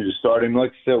continue to start him.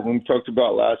 Like I said, when we talked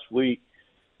about last week,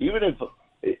 even if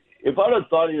I'd have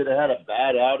thought he would have had a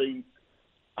bad outing,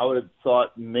 I would have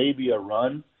thought maybe a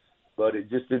run, but it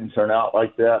just didn't turn out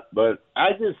like that. But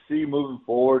I just see moving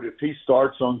forward, if he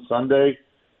starts on Sunday,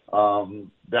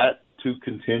 that to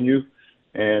continue,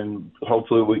 and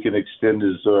hopefully we can extend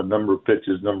his number of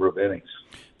pitches, number of innings.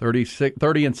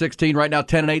 30-16 right now,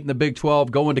 10-8 in the Big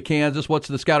 12, going to Kansas. What's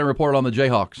the scouting report on the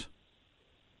Jayhawks?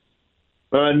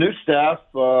 New staff,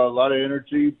 a lot of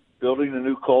energy, building a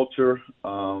new culture.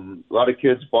 A lot of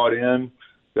kids bought in,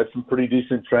 got some pretty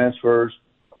decent transfers.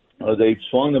 They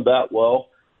swung the bat well.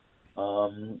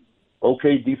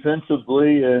 Okay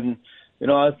defensively, and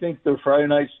I think the Friday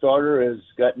night starter has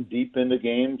gotten deep into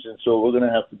games, and so we're going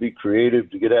to have to be creative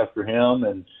to get after him.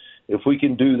 And if we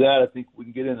can do that, I think we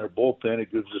can get in their bullpen.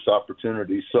 It gives us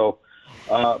opportunity. So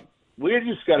we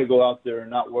just got to go out there and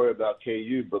not worry about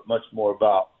KU, but much more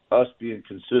about us being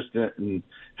consistent and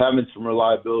having some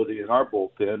reliability in our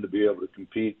bullpen to be able to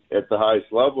compete at the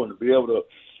highest level and to be able to,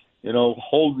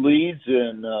 hold leads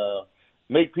and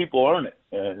make people earn it.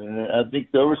 And I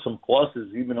think there were some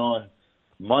pluses even on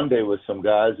Monday with some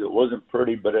guys. It wasn't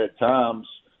pretty, but at times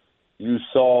you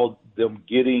saw them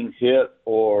getting hit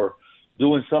or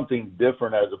doing something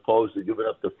different as opposed to giving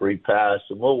up the free pass,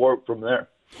 and we'll work from there.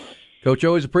 Coach,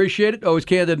 always appreciate it. Always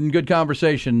candid and good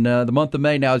conversation. The month of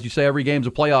May now, as you say, every game's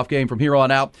a playoff game from here on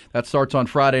out. That starts on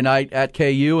Friday night at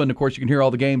KU, and, of course, you can hear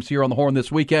all the games here on the Horn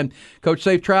this weekend. Coach,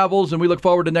 safe travels, and we look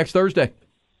forward to next Thursday.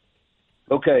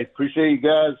 Okay. Appreciate you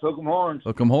guys. Hook 'em horns.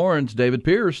 Hook 'em horns. David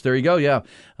Pierce. There you go, yeah.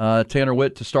 Tanner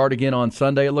Witt to start again on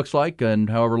Sunday, it looks like,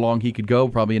 and however long he could go,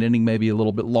 probably an inning, maybe a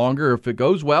little bit longer if it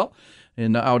goes well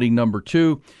in outing number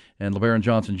 2. and LeBaron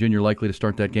Johnson Jr. likely to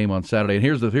start that game on Saturday. And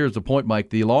here's the point,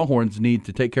 Mike. The Longhorns need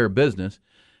to take care of business,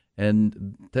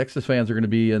 and Texas fans are going to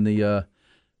be in the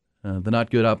not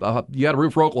good up. You got to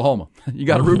root for Oklahoma. You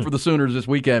got to root for the Sooners this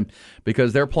weekend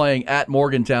because they're playing at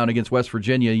Morgantown against West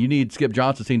Virginia. You need Skip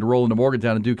Johnson's team to roll into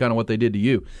Morgantown and do kind of what they did to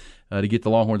you to get the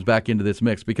Longhorns back into this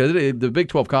mix because the Big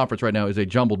 12 Conference right now is a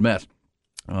jumbled mess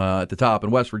at the top,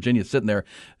 and West Virginia's sitting there.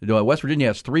 West Virginia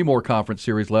has 3 more conference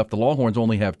series left. The Longhorns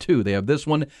only have 2. They have this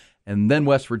one and then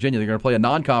West Virginia. They're going to play a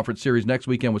non-conference series next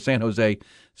weekend with San Jose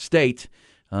State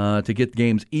to get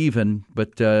games even,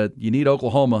 but you need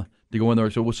Oklahoma to go in there.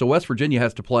 So West Virginia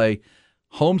has to play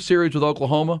home series with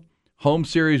Oklahoma, home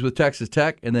series with Texas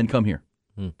Tech, and then come here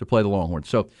to play the Longhorns.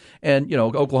 So, and,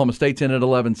 Oklahoma State's in at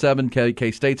 11-7,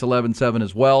 K-State's 11-7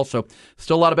 as well. So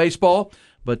still a lot of baseball,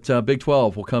 but Big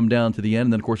 12 will come down to the end.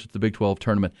 And then, of course, it's the Big 12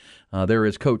 tournament. There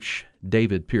is Coach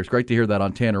David Pierce. Great to hear that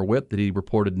on Tanner Whip, that he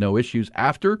reported no issues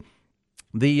after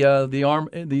the arm.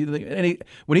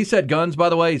 When he said guns, by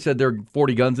the way, he said there are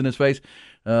 40 guns in his face.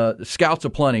 Scouts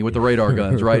aplenty with the radar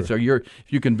guns, right? So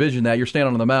if you can vision that, you're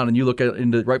standing on the mound and you look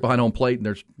into right behind home plate, and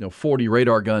there's 40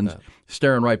 radar guns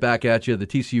staring right back at you. The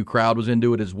TCU crowd was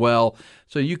into it as well,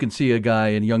 so you can see a guy,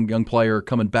 a young player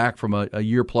coming back from a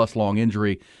year-plus long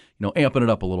injury, amping it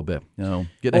up a little bit,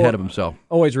 getting ahead of himself.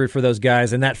 Always root for those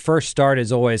guys, and that first start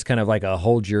is always kind of like a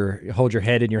hold your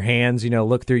head in your hands,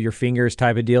 look through your fingers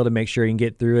type of deal to make sure you can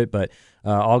get through it. But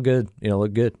all good,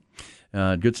 look good.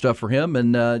 Good stuff for him,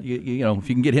 and if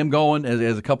you can get him going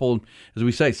as a couple, as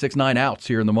we say, 6-9 outs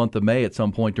here in the month of May at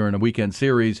some point during a weekend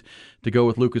series to go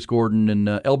with Lucas Gordon and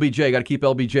LBJ. Got to keep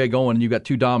LBJ going, and you've got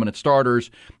 2 dominant starters,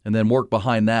 and then work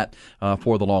behind that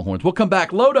for the Longhorns. We'll come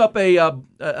back, load up a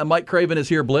Mike Craven is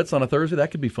here blitz on a Thursday.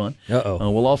 That could be fun.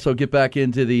 We'll also get back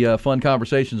into the fun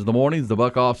conversations in the mornings, the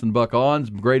Buck Offs and Buck Ons,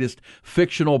 greatest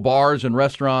fictional bars and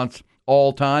restaurants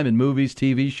all time in movies,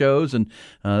 TV shows, and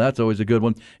that's always a good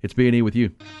one. It's B&E with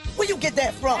you. Where you get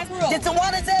that from? Did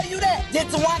Tawana tell you that? Did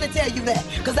Tawana tell you that?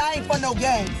 Because I ain't for no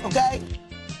games, okay?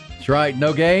 That's right.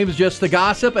 No games, just the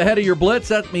gossip ahead of your blitz.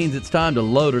 That means it's time to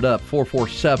load it up.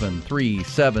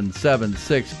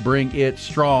 447-3776. Bring it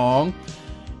strong.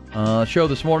 Show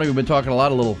this morning, we've been talking a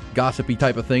lot of little gossipy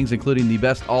type of things, including the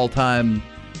best all-time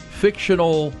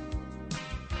fictional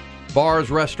bars,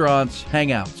 restaurants,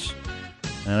 hangouts.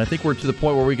 And I think we're to the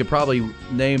point where we could probably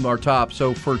name our top.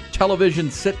 So for television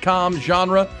sitcom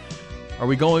genre, are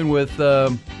we going with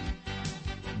what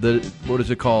is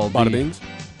it called? Bada Bings?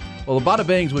 Well, the Bada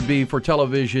Bings would be for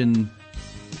television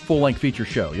full-length feature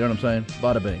show. You know what I'm saying?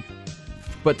 Bada Bing.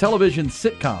 But television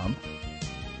sitcom,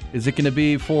 is it going to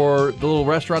be for the little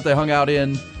restaurant they hung out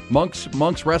in? Monk's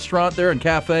Restaurant there and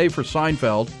Cafe for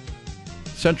Seinfeld.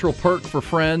 Central Perk for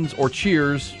Friends, or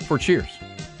Cheers for Cheers?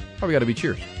 Probably got to be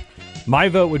Cheers. My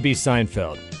vote would be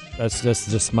Seinfeld. That's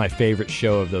just my favorite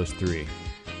show of those 3.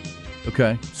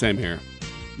 Okay. Same here.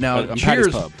 Now,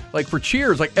 Cheers, like for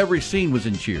Cheers, like every scene was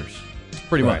in Cheers,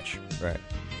 pretty much. Right.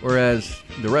 Whereas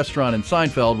the restaurant in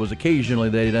Seinfeld was occasionally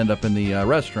they'd end up in the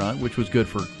restaurant, which was good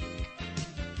for.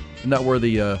 Isn't that where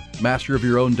the Master of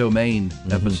Your Own Domain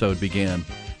episode began?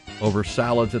 Over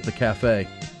salads at the cafe,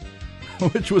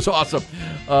 which was awesome.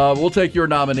 We'll take your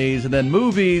nominees. And then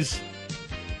movies.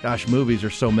 Gosh, movies are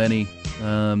so many.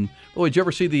 Did you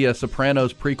ever see the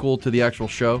Sopranos prequel to the actual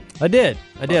show? I did.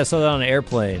 I saw that on an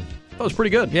airplane. That was pretty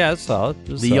good. Yeah, it's solid.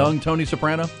 Young Tony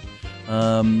Soprano.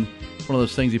 One of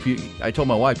those things. I told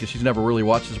my wife, because she's never really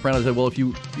watched The Sopranos, I said, well,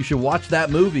 you should watch that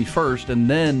movie first and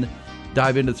then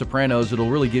dive into The Sopranos.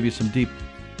 It'll really give you some deep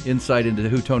insight into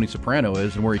who Tony Soprano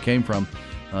is and where he came from.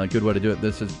 Good way to do it.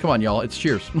 Come on, y'all. It's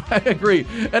Cheers. I agree.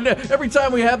 And every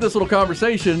time we have this little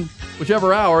conversation,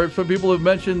 whichever hour, some people have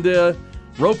mentioned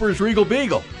Roper's Regal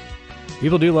Beagle.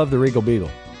 People do love the Regal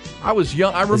Beagle. I was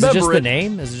young. I remember it. Is it just the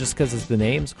name? Is it just because the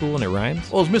name's cool and it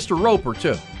rhymes? Well, it's Mr. Roper,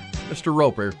 too. Mr.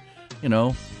 Roper,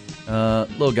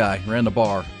 little guy, ran the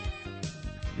bar.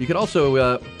 You could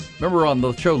also, remember on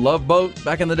the show Love Boat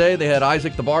back in the day, they had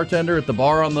Isaac the bartender at the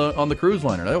bar on the cruise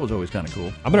liner. That was always kind of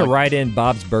cool. I'm going to write in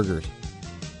Bob's Burgers.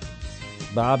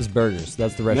 Bob's Burgers.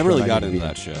 That's the restaurant. Never really got into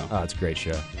that show. Oh, it's a great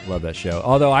show. Love that show.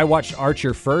 Although I watched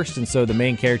Archer first, and so the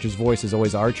main character's voice is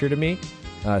always Archer to me.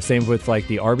 Same with like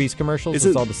the Arby's commercials.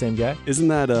 It's all the same guy. Isn't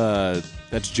that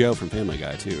that's Joe from Family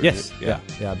Guy too? Right? Yes. Yeah,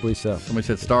 I believe so. Somebody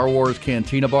said Star Wars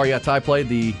Cantina Bar. Yeah, Ty played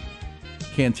the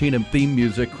Cantina theme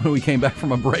music when we came back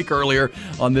from a break earlier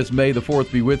on this May the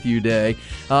 4th Be With You Day.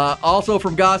 Also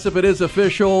from Gossip, it is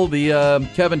official. The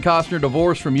Kevin Costner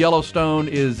divorce from Yellowstone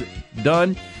is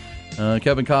done.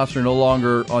 Kevin Costner no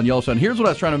longer on Yellowstone. Here's what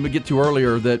I was trying to get to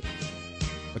earlier, that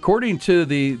According to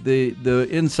the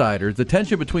insiders, the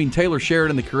tension between Taylor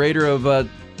Sheridan, the creator of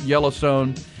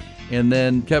Yellowstone, and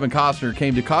then Kevin Costner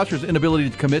came to Costner's inability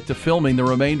to commit to filming the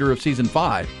remainder of season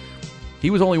 5. He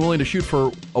was only willing to shoot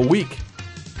for a week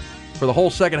for the whole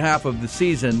second half of the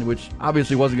season, which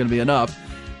obviously wasn't going to be enough.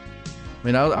 I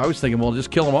mean, I was thinking, well,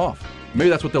 just kill him off. Maybe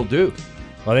that's what they'll do.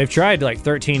 Well, they've tried like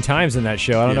 13 times in that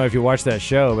show. I don't know if you watched that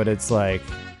show, but it's like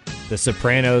The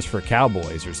Sopranos for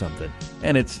cowboys or something.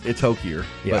 And it's hokier.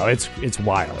 Yeah, it's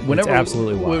wild. Whenever, it's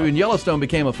absolutely wild. When Yellowstone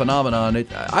became a phenomenon,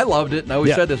 I loved it, and I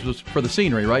always said this was for the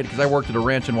scenery, right? Because I worked at a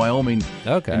ranch in Wyoming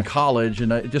in college,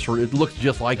 and it looks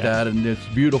just like that, and it's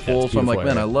beautiful. So I'm like,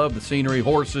 man, I love the scenery,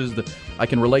 horses. I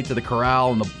can relate to the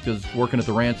corral, because working at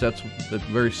the ranch, that's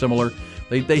very similar.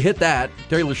 They hit that.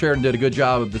 Taylor Sheridan did a good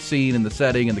job of the scene and the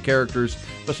setting and the characters,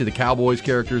 especially the Cowboys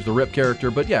characters, the Rip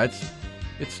character. But yeah,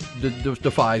 it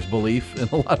defies belief in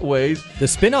a lot of ways. The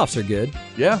spin-offs are good.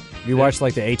 Yeah. You watch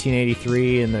like the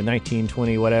 1883 and the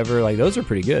 1920 whatever, like those are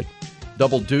pretty good.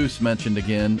 Double Deuce mentioned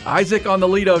again. Isaac on the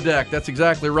Lido deck. That's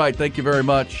exactly right. Thank you very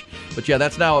much. But yeah,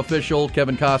 that's now official.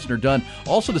 Kevin Costner done.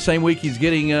 Also the same week he's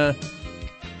getting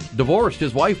divorced.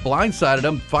 His wife blindsided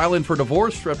him, filing for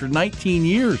divorce after 19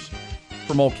 years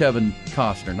from old Kevin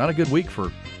Costner. Not a good week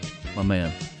for my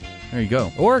man. There you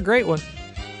go. Or a great one.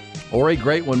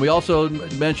 We also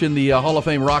mentioned the Hall of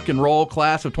Fame Rock and Roll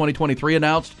class of 2023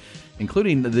 announced,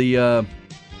 including the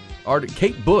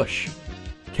Kate Bush.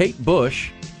 Kate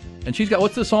Bush. And she's got,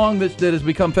 what's the song that has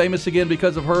become famous again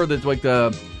because of her that's like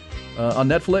on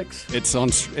Netflix?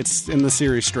 It's in the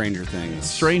series Stranger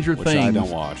Things. Which I don't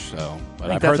watch, so.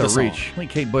 But I've heard that's a reach. I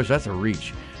think Kate Bush, that's a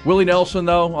reach. Willie Nelson,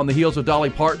 though, on the heels of Dolly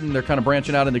Parton, they're kind of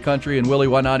branching out in the country. And Willie,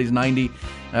 why not? He's 90.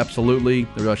 Absolutely.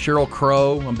 Sheryl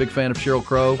Crow. I'm a big fan of Sheryl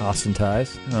Crow. Austin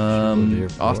Ties.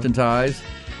 Austin Ties.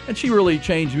 And she really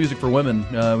changed music for women.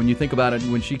 When you think about it,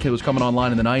 when she was coming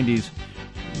online in the 90s,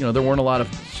 there weren't a lot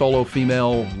of solo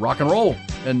female rock and roll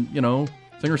and,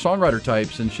 singer-songwriter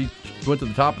types. And she went to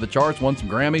the top of the charts, won some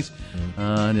Grammys,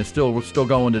 and we're still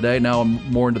going today. Now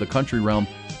I'm more into the country realm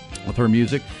with her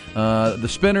music. The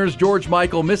Spinners, George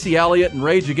Michael, Missy Elliott, and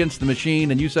Rage Against the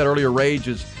Machine. And you said earlier Rage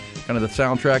is kind of the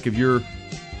soundtrack of your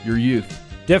youth.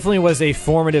 Definitely was a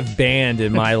formative band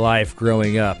in my life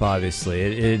growing up, obviously.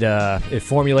 It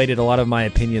formulated a lot of my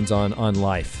opinions on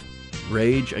life.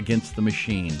 Rage Against the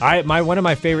Machine. One of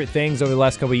my favorite things over the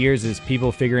last couple of years is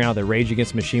people figuring out that Rage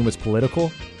Against the Machine was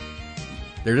political.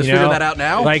 They're just figuring that out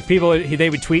now? Like people, they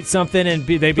would tweet something and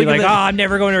they'd be like, I'm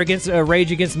never going to a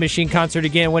Rage Against the Machine concert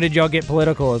again. When did y'all get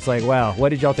political? It's like, wow, what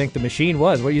did y'all think the Machine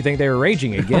was? What do you think they were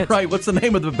raging against? Right, what's the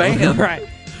name of the band? Right.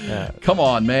 Come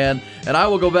on, man. And I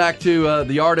will go back to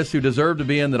the artists who deserve to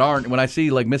be in that aren't. When I see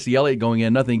like Missy Elliott going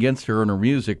in, nothing against her and her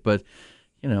music, but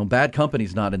Bad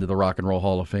Company's not into the Rock and Roll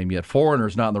Hall of Fame yet.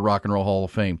 Foreigner's not in the Rock and Roll Hall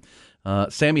of Fame.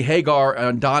 Sammy Hagar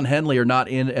and Don Henley are not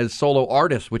in as solo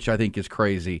artists, which I think is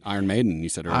crazy. Iron Maiden, you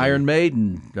said earlier. Iron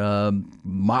Maiden,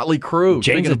 Motley Crue.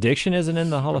 Jane's Addiction isn't in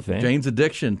the Hall of Fame. Jane's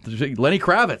Addiction. Lenny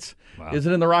Kravitz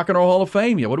isn't in the Rock and Roll Hall of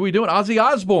Fame yet. What are we doing? Ozzy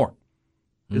Osbourne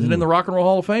isn't in the Rock and Roll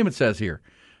Hall of Fame, it says here.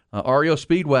 REO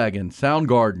Speedwagon,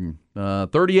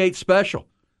 Soundgarden, 38 Special.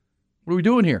 What are we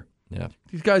doing here? Yeah,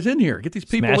 these guys in here. Get these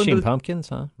people Smashing Pumpkins,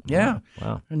 huh? Yeah.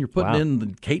 Wow. And you're putting in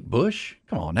the Kate Bush?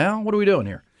 Come on now. What are we doing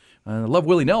here? I love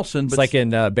Willie Nelson. But it's like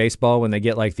in baseball when they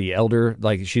get like the elder,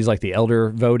 like she's like the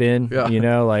elder vote in,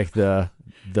 like the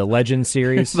Legend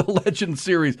Series. The Legend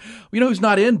Series. You know who's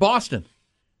not in? Boston.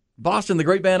 Boston, the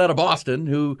great band out of Boston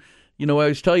who, I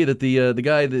always tell you that the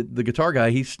guy, the guitar guy,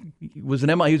 he was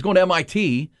going to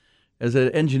MIT as an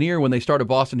engineer when they started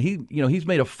Boston. He's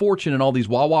made a fortune in all these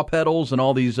wah-wah pedals and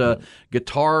all these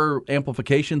guitar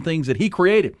amplification things that he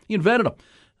created. He invented them.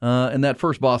 And that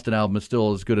first Boston album is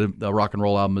still as good a rock and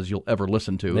roll album as you'll ever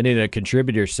listen to. They needed a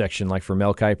contributors section like for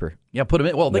Mel Kiper. Yeah, put him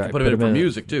in. Well, they can put him in for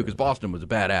music too, because Boston was a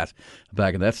badass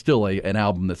back in. That's still an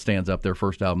album that stands up. Their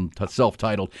first album,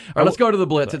 self-titled. All right, let's go to the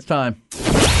Blitz. It's time.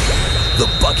 The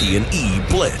Bucky and E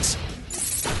Blitz.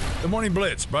 The Morning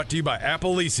Blitz brought to you by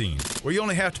Apple Leasing, where you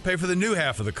only have to pay for the new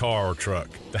half of the car or truck,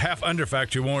 the half under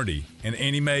factory warranty, in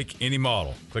any make, any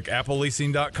model. Click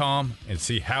appleleasing.com and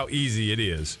see how easy it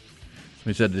is.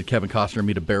 We said, did Kevin Costner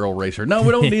meet a barrel racer? No,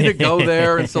 we don't need to go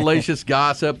there and salacious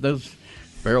gossip. Those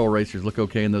barrel racers look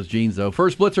okay in those jeans, though.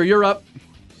 First Blitzer, you're up.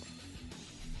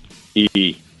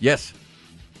 E. Yes.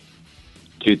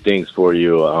 Two things for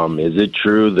you. Is it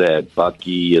true that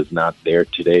Bucky is not there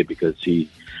today because he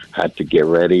had to get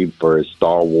ready for his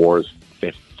Star Wars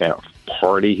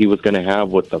party he was going to have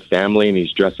with the family, and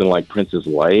he's dressing like Princess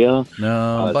Leia?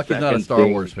 No, Bucky's not a Star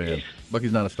Wars fan.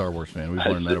 Bucky's not a Star Wars fan. We've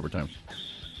learned that over time.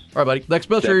 All right, buddy. Next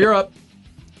Blitzer, you're up.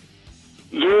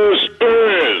 This is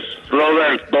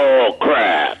Roberto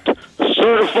Kraft,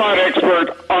 certified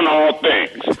expert on all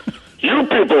things. You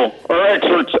people are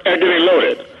experts at getting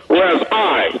loaded, whereas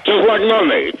I, just like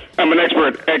Mermaid, am an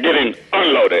expert at getting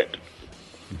unloaded.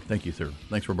 Thank you, sir.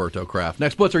 Thanks, Roberto Kraft.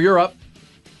 Next Blitzer, you're up.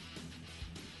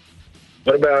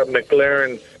 What about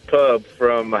McLaren's Pub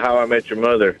from How I Met Your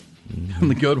Mother?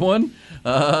 The good one.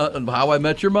 How I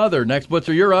Met Your Mother. Next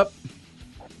Blitzer, you're up.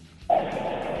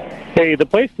 Hey, the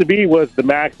place to be was the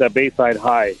Max at Bayside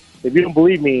High. If you don't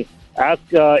believe me, ask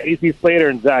AC Slater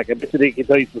and Zach. I bet you they can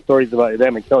tell you some stories about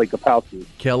them and Kelly Kapowski.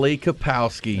 Kelly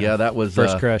Kapowski. Yeah, that was...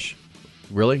 First Crush.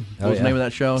 Really? What was the name of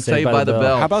that show? Saved by the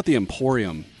Bell. How about the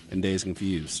Emporium in Dazed and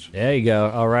Confused? There you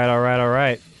go. All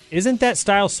right. Isn't that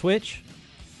Style Switch?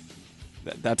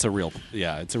 That's a real...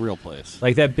 Yeah, it's a real place.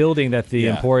 Like that building that the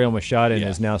Emporium was shot in Yeah.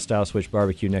 is now Style Switch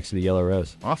Barbecue next to the Yellow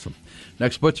Rose. Awesome.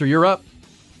 Next Blitzer, you're up.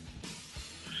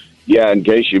 Yeah, in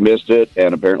case you missed it,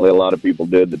 and apparently a lot of people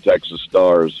did, the Texas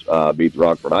Stars beat the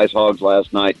Rockford Ice Hogs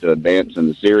last night to advance in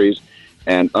the series.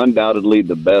 And undoubtedly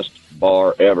the best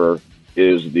bar ever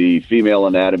is the Female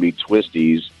Anatomy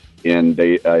Twisties in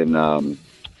Dusk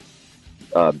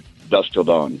Till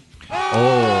Dawn.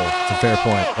 Oh, it's a fair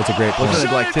point. That's a great point.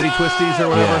 Wasn't it like Titty Twisties or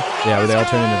whatever? Yeah, where they all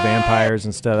turn into vampires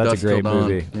and stuff. That's Dusk a great Till Dawn.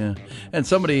 movie. Yeah. And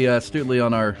somebody astutely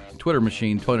on our Twitter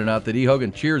machine pointed out that E.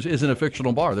 Hogan, Cheers isn't a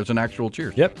fictional bar. There's an actual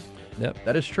Cheers. Yep.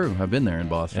 That is true. I've been there in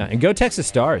Boston. Yeah, and go Texas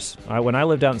Stars. When I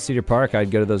lived out in Cedar Park,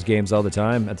 I'd go to those games all the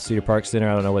time at the Cedar Park Center.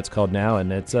 I don't know what it's called now,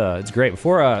 and it's great.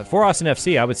 For Austin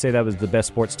FC, I would say that was the best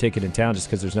sports ticket in town just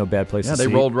because there's no bad place to they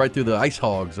see. rolled right through the Ice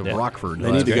Hogs of Rockford.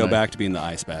 They need to go back to being the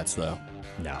Ice Bats, though.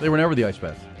 No. They were never the Ice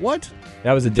Bats. What?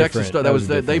 That was a Texas different.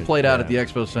 Star, they played out at the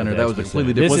Expo Center. That was a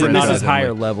completely This different. is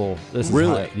higher level. This is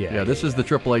really? high, yeah. This is the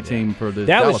AAA team for the.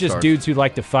 That was Dallas just Stars. dudes who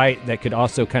like to fight that could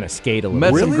also kind of skate a little.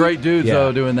 Met bit. some great dudes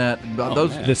though doing that.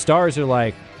 The Stars are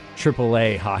like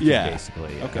AAA hockey,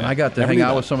 basically. Okay. And I got to hang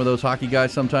out with some of those hockey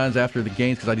guys sometimes after the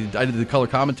games because I did the color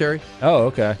commentary. Oh,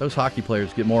 okay. Those hockey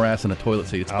players get more ass in a toilet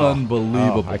seat. It's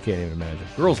unbelievable. I can't even imagine.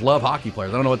 Girls love hockey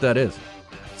players. I don't know what that is.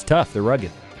 It's tough. They're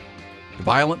rugged. The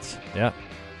violence. Yeah.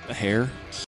 The hair.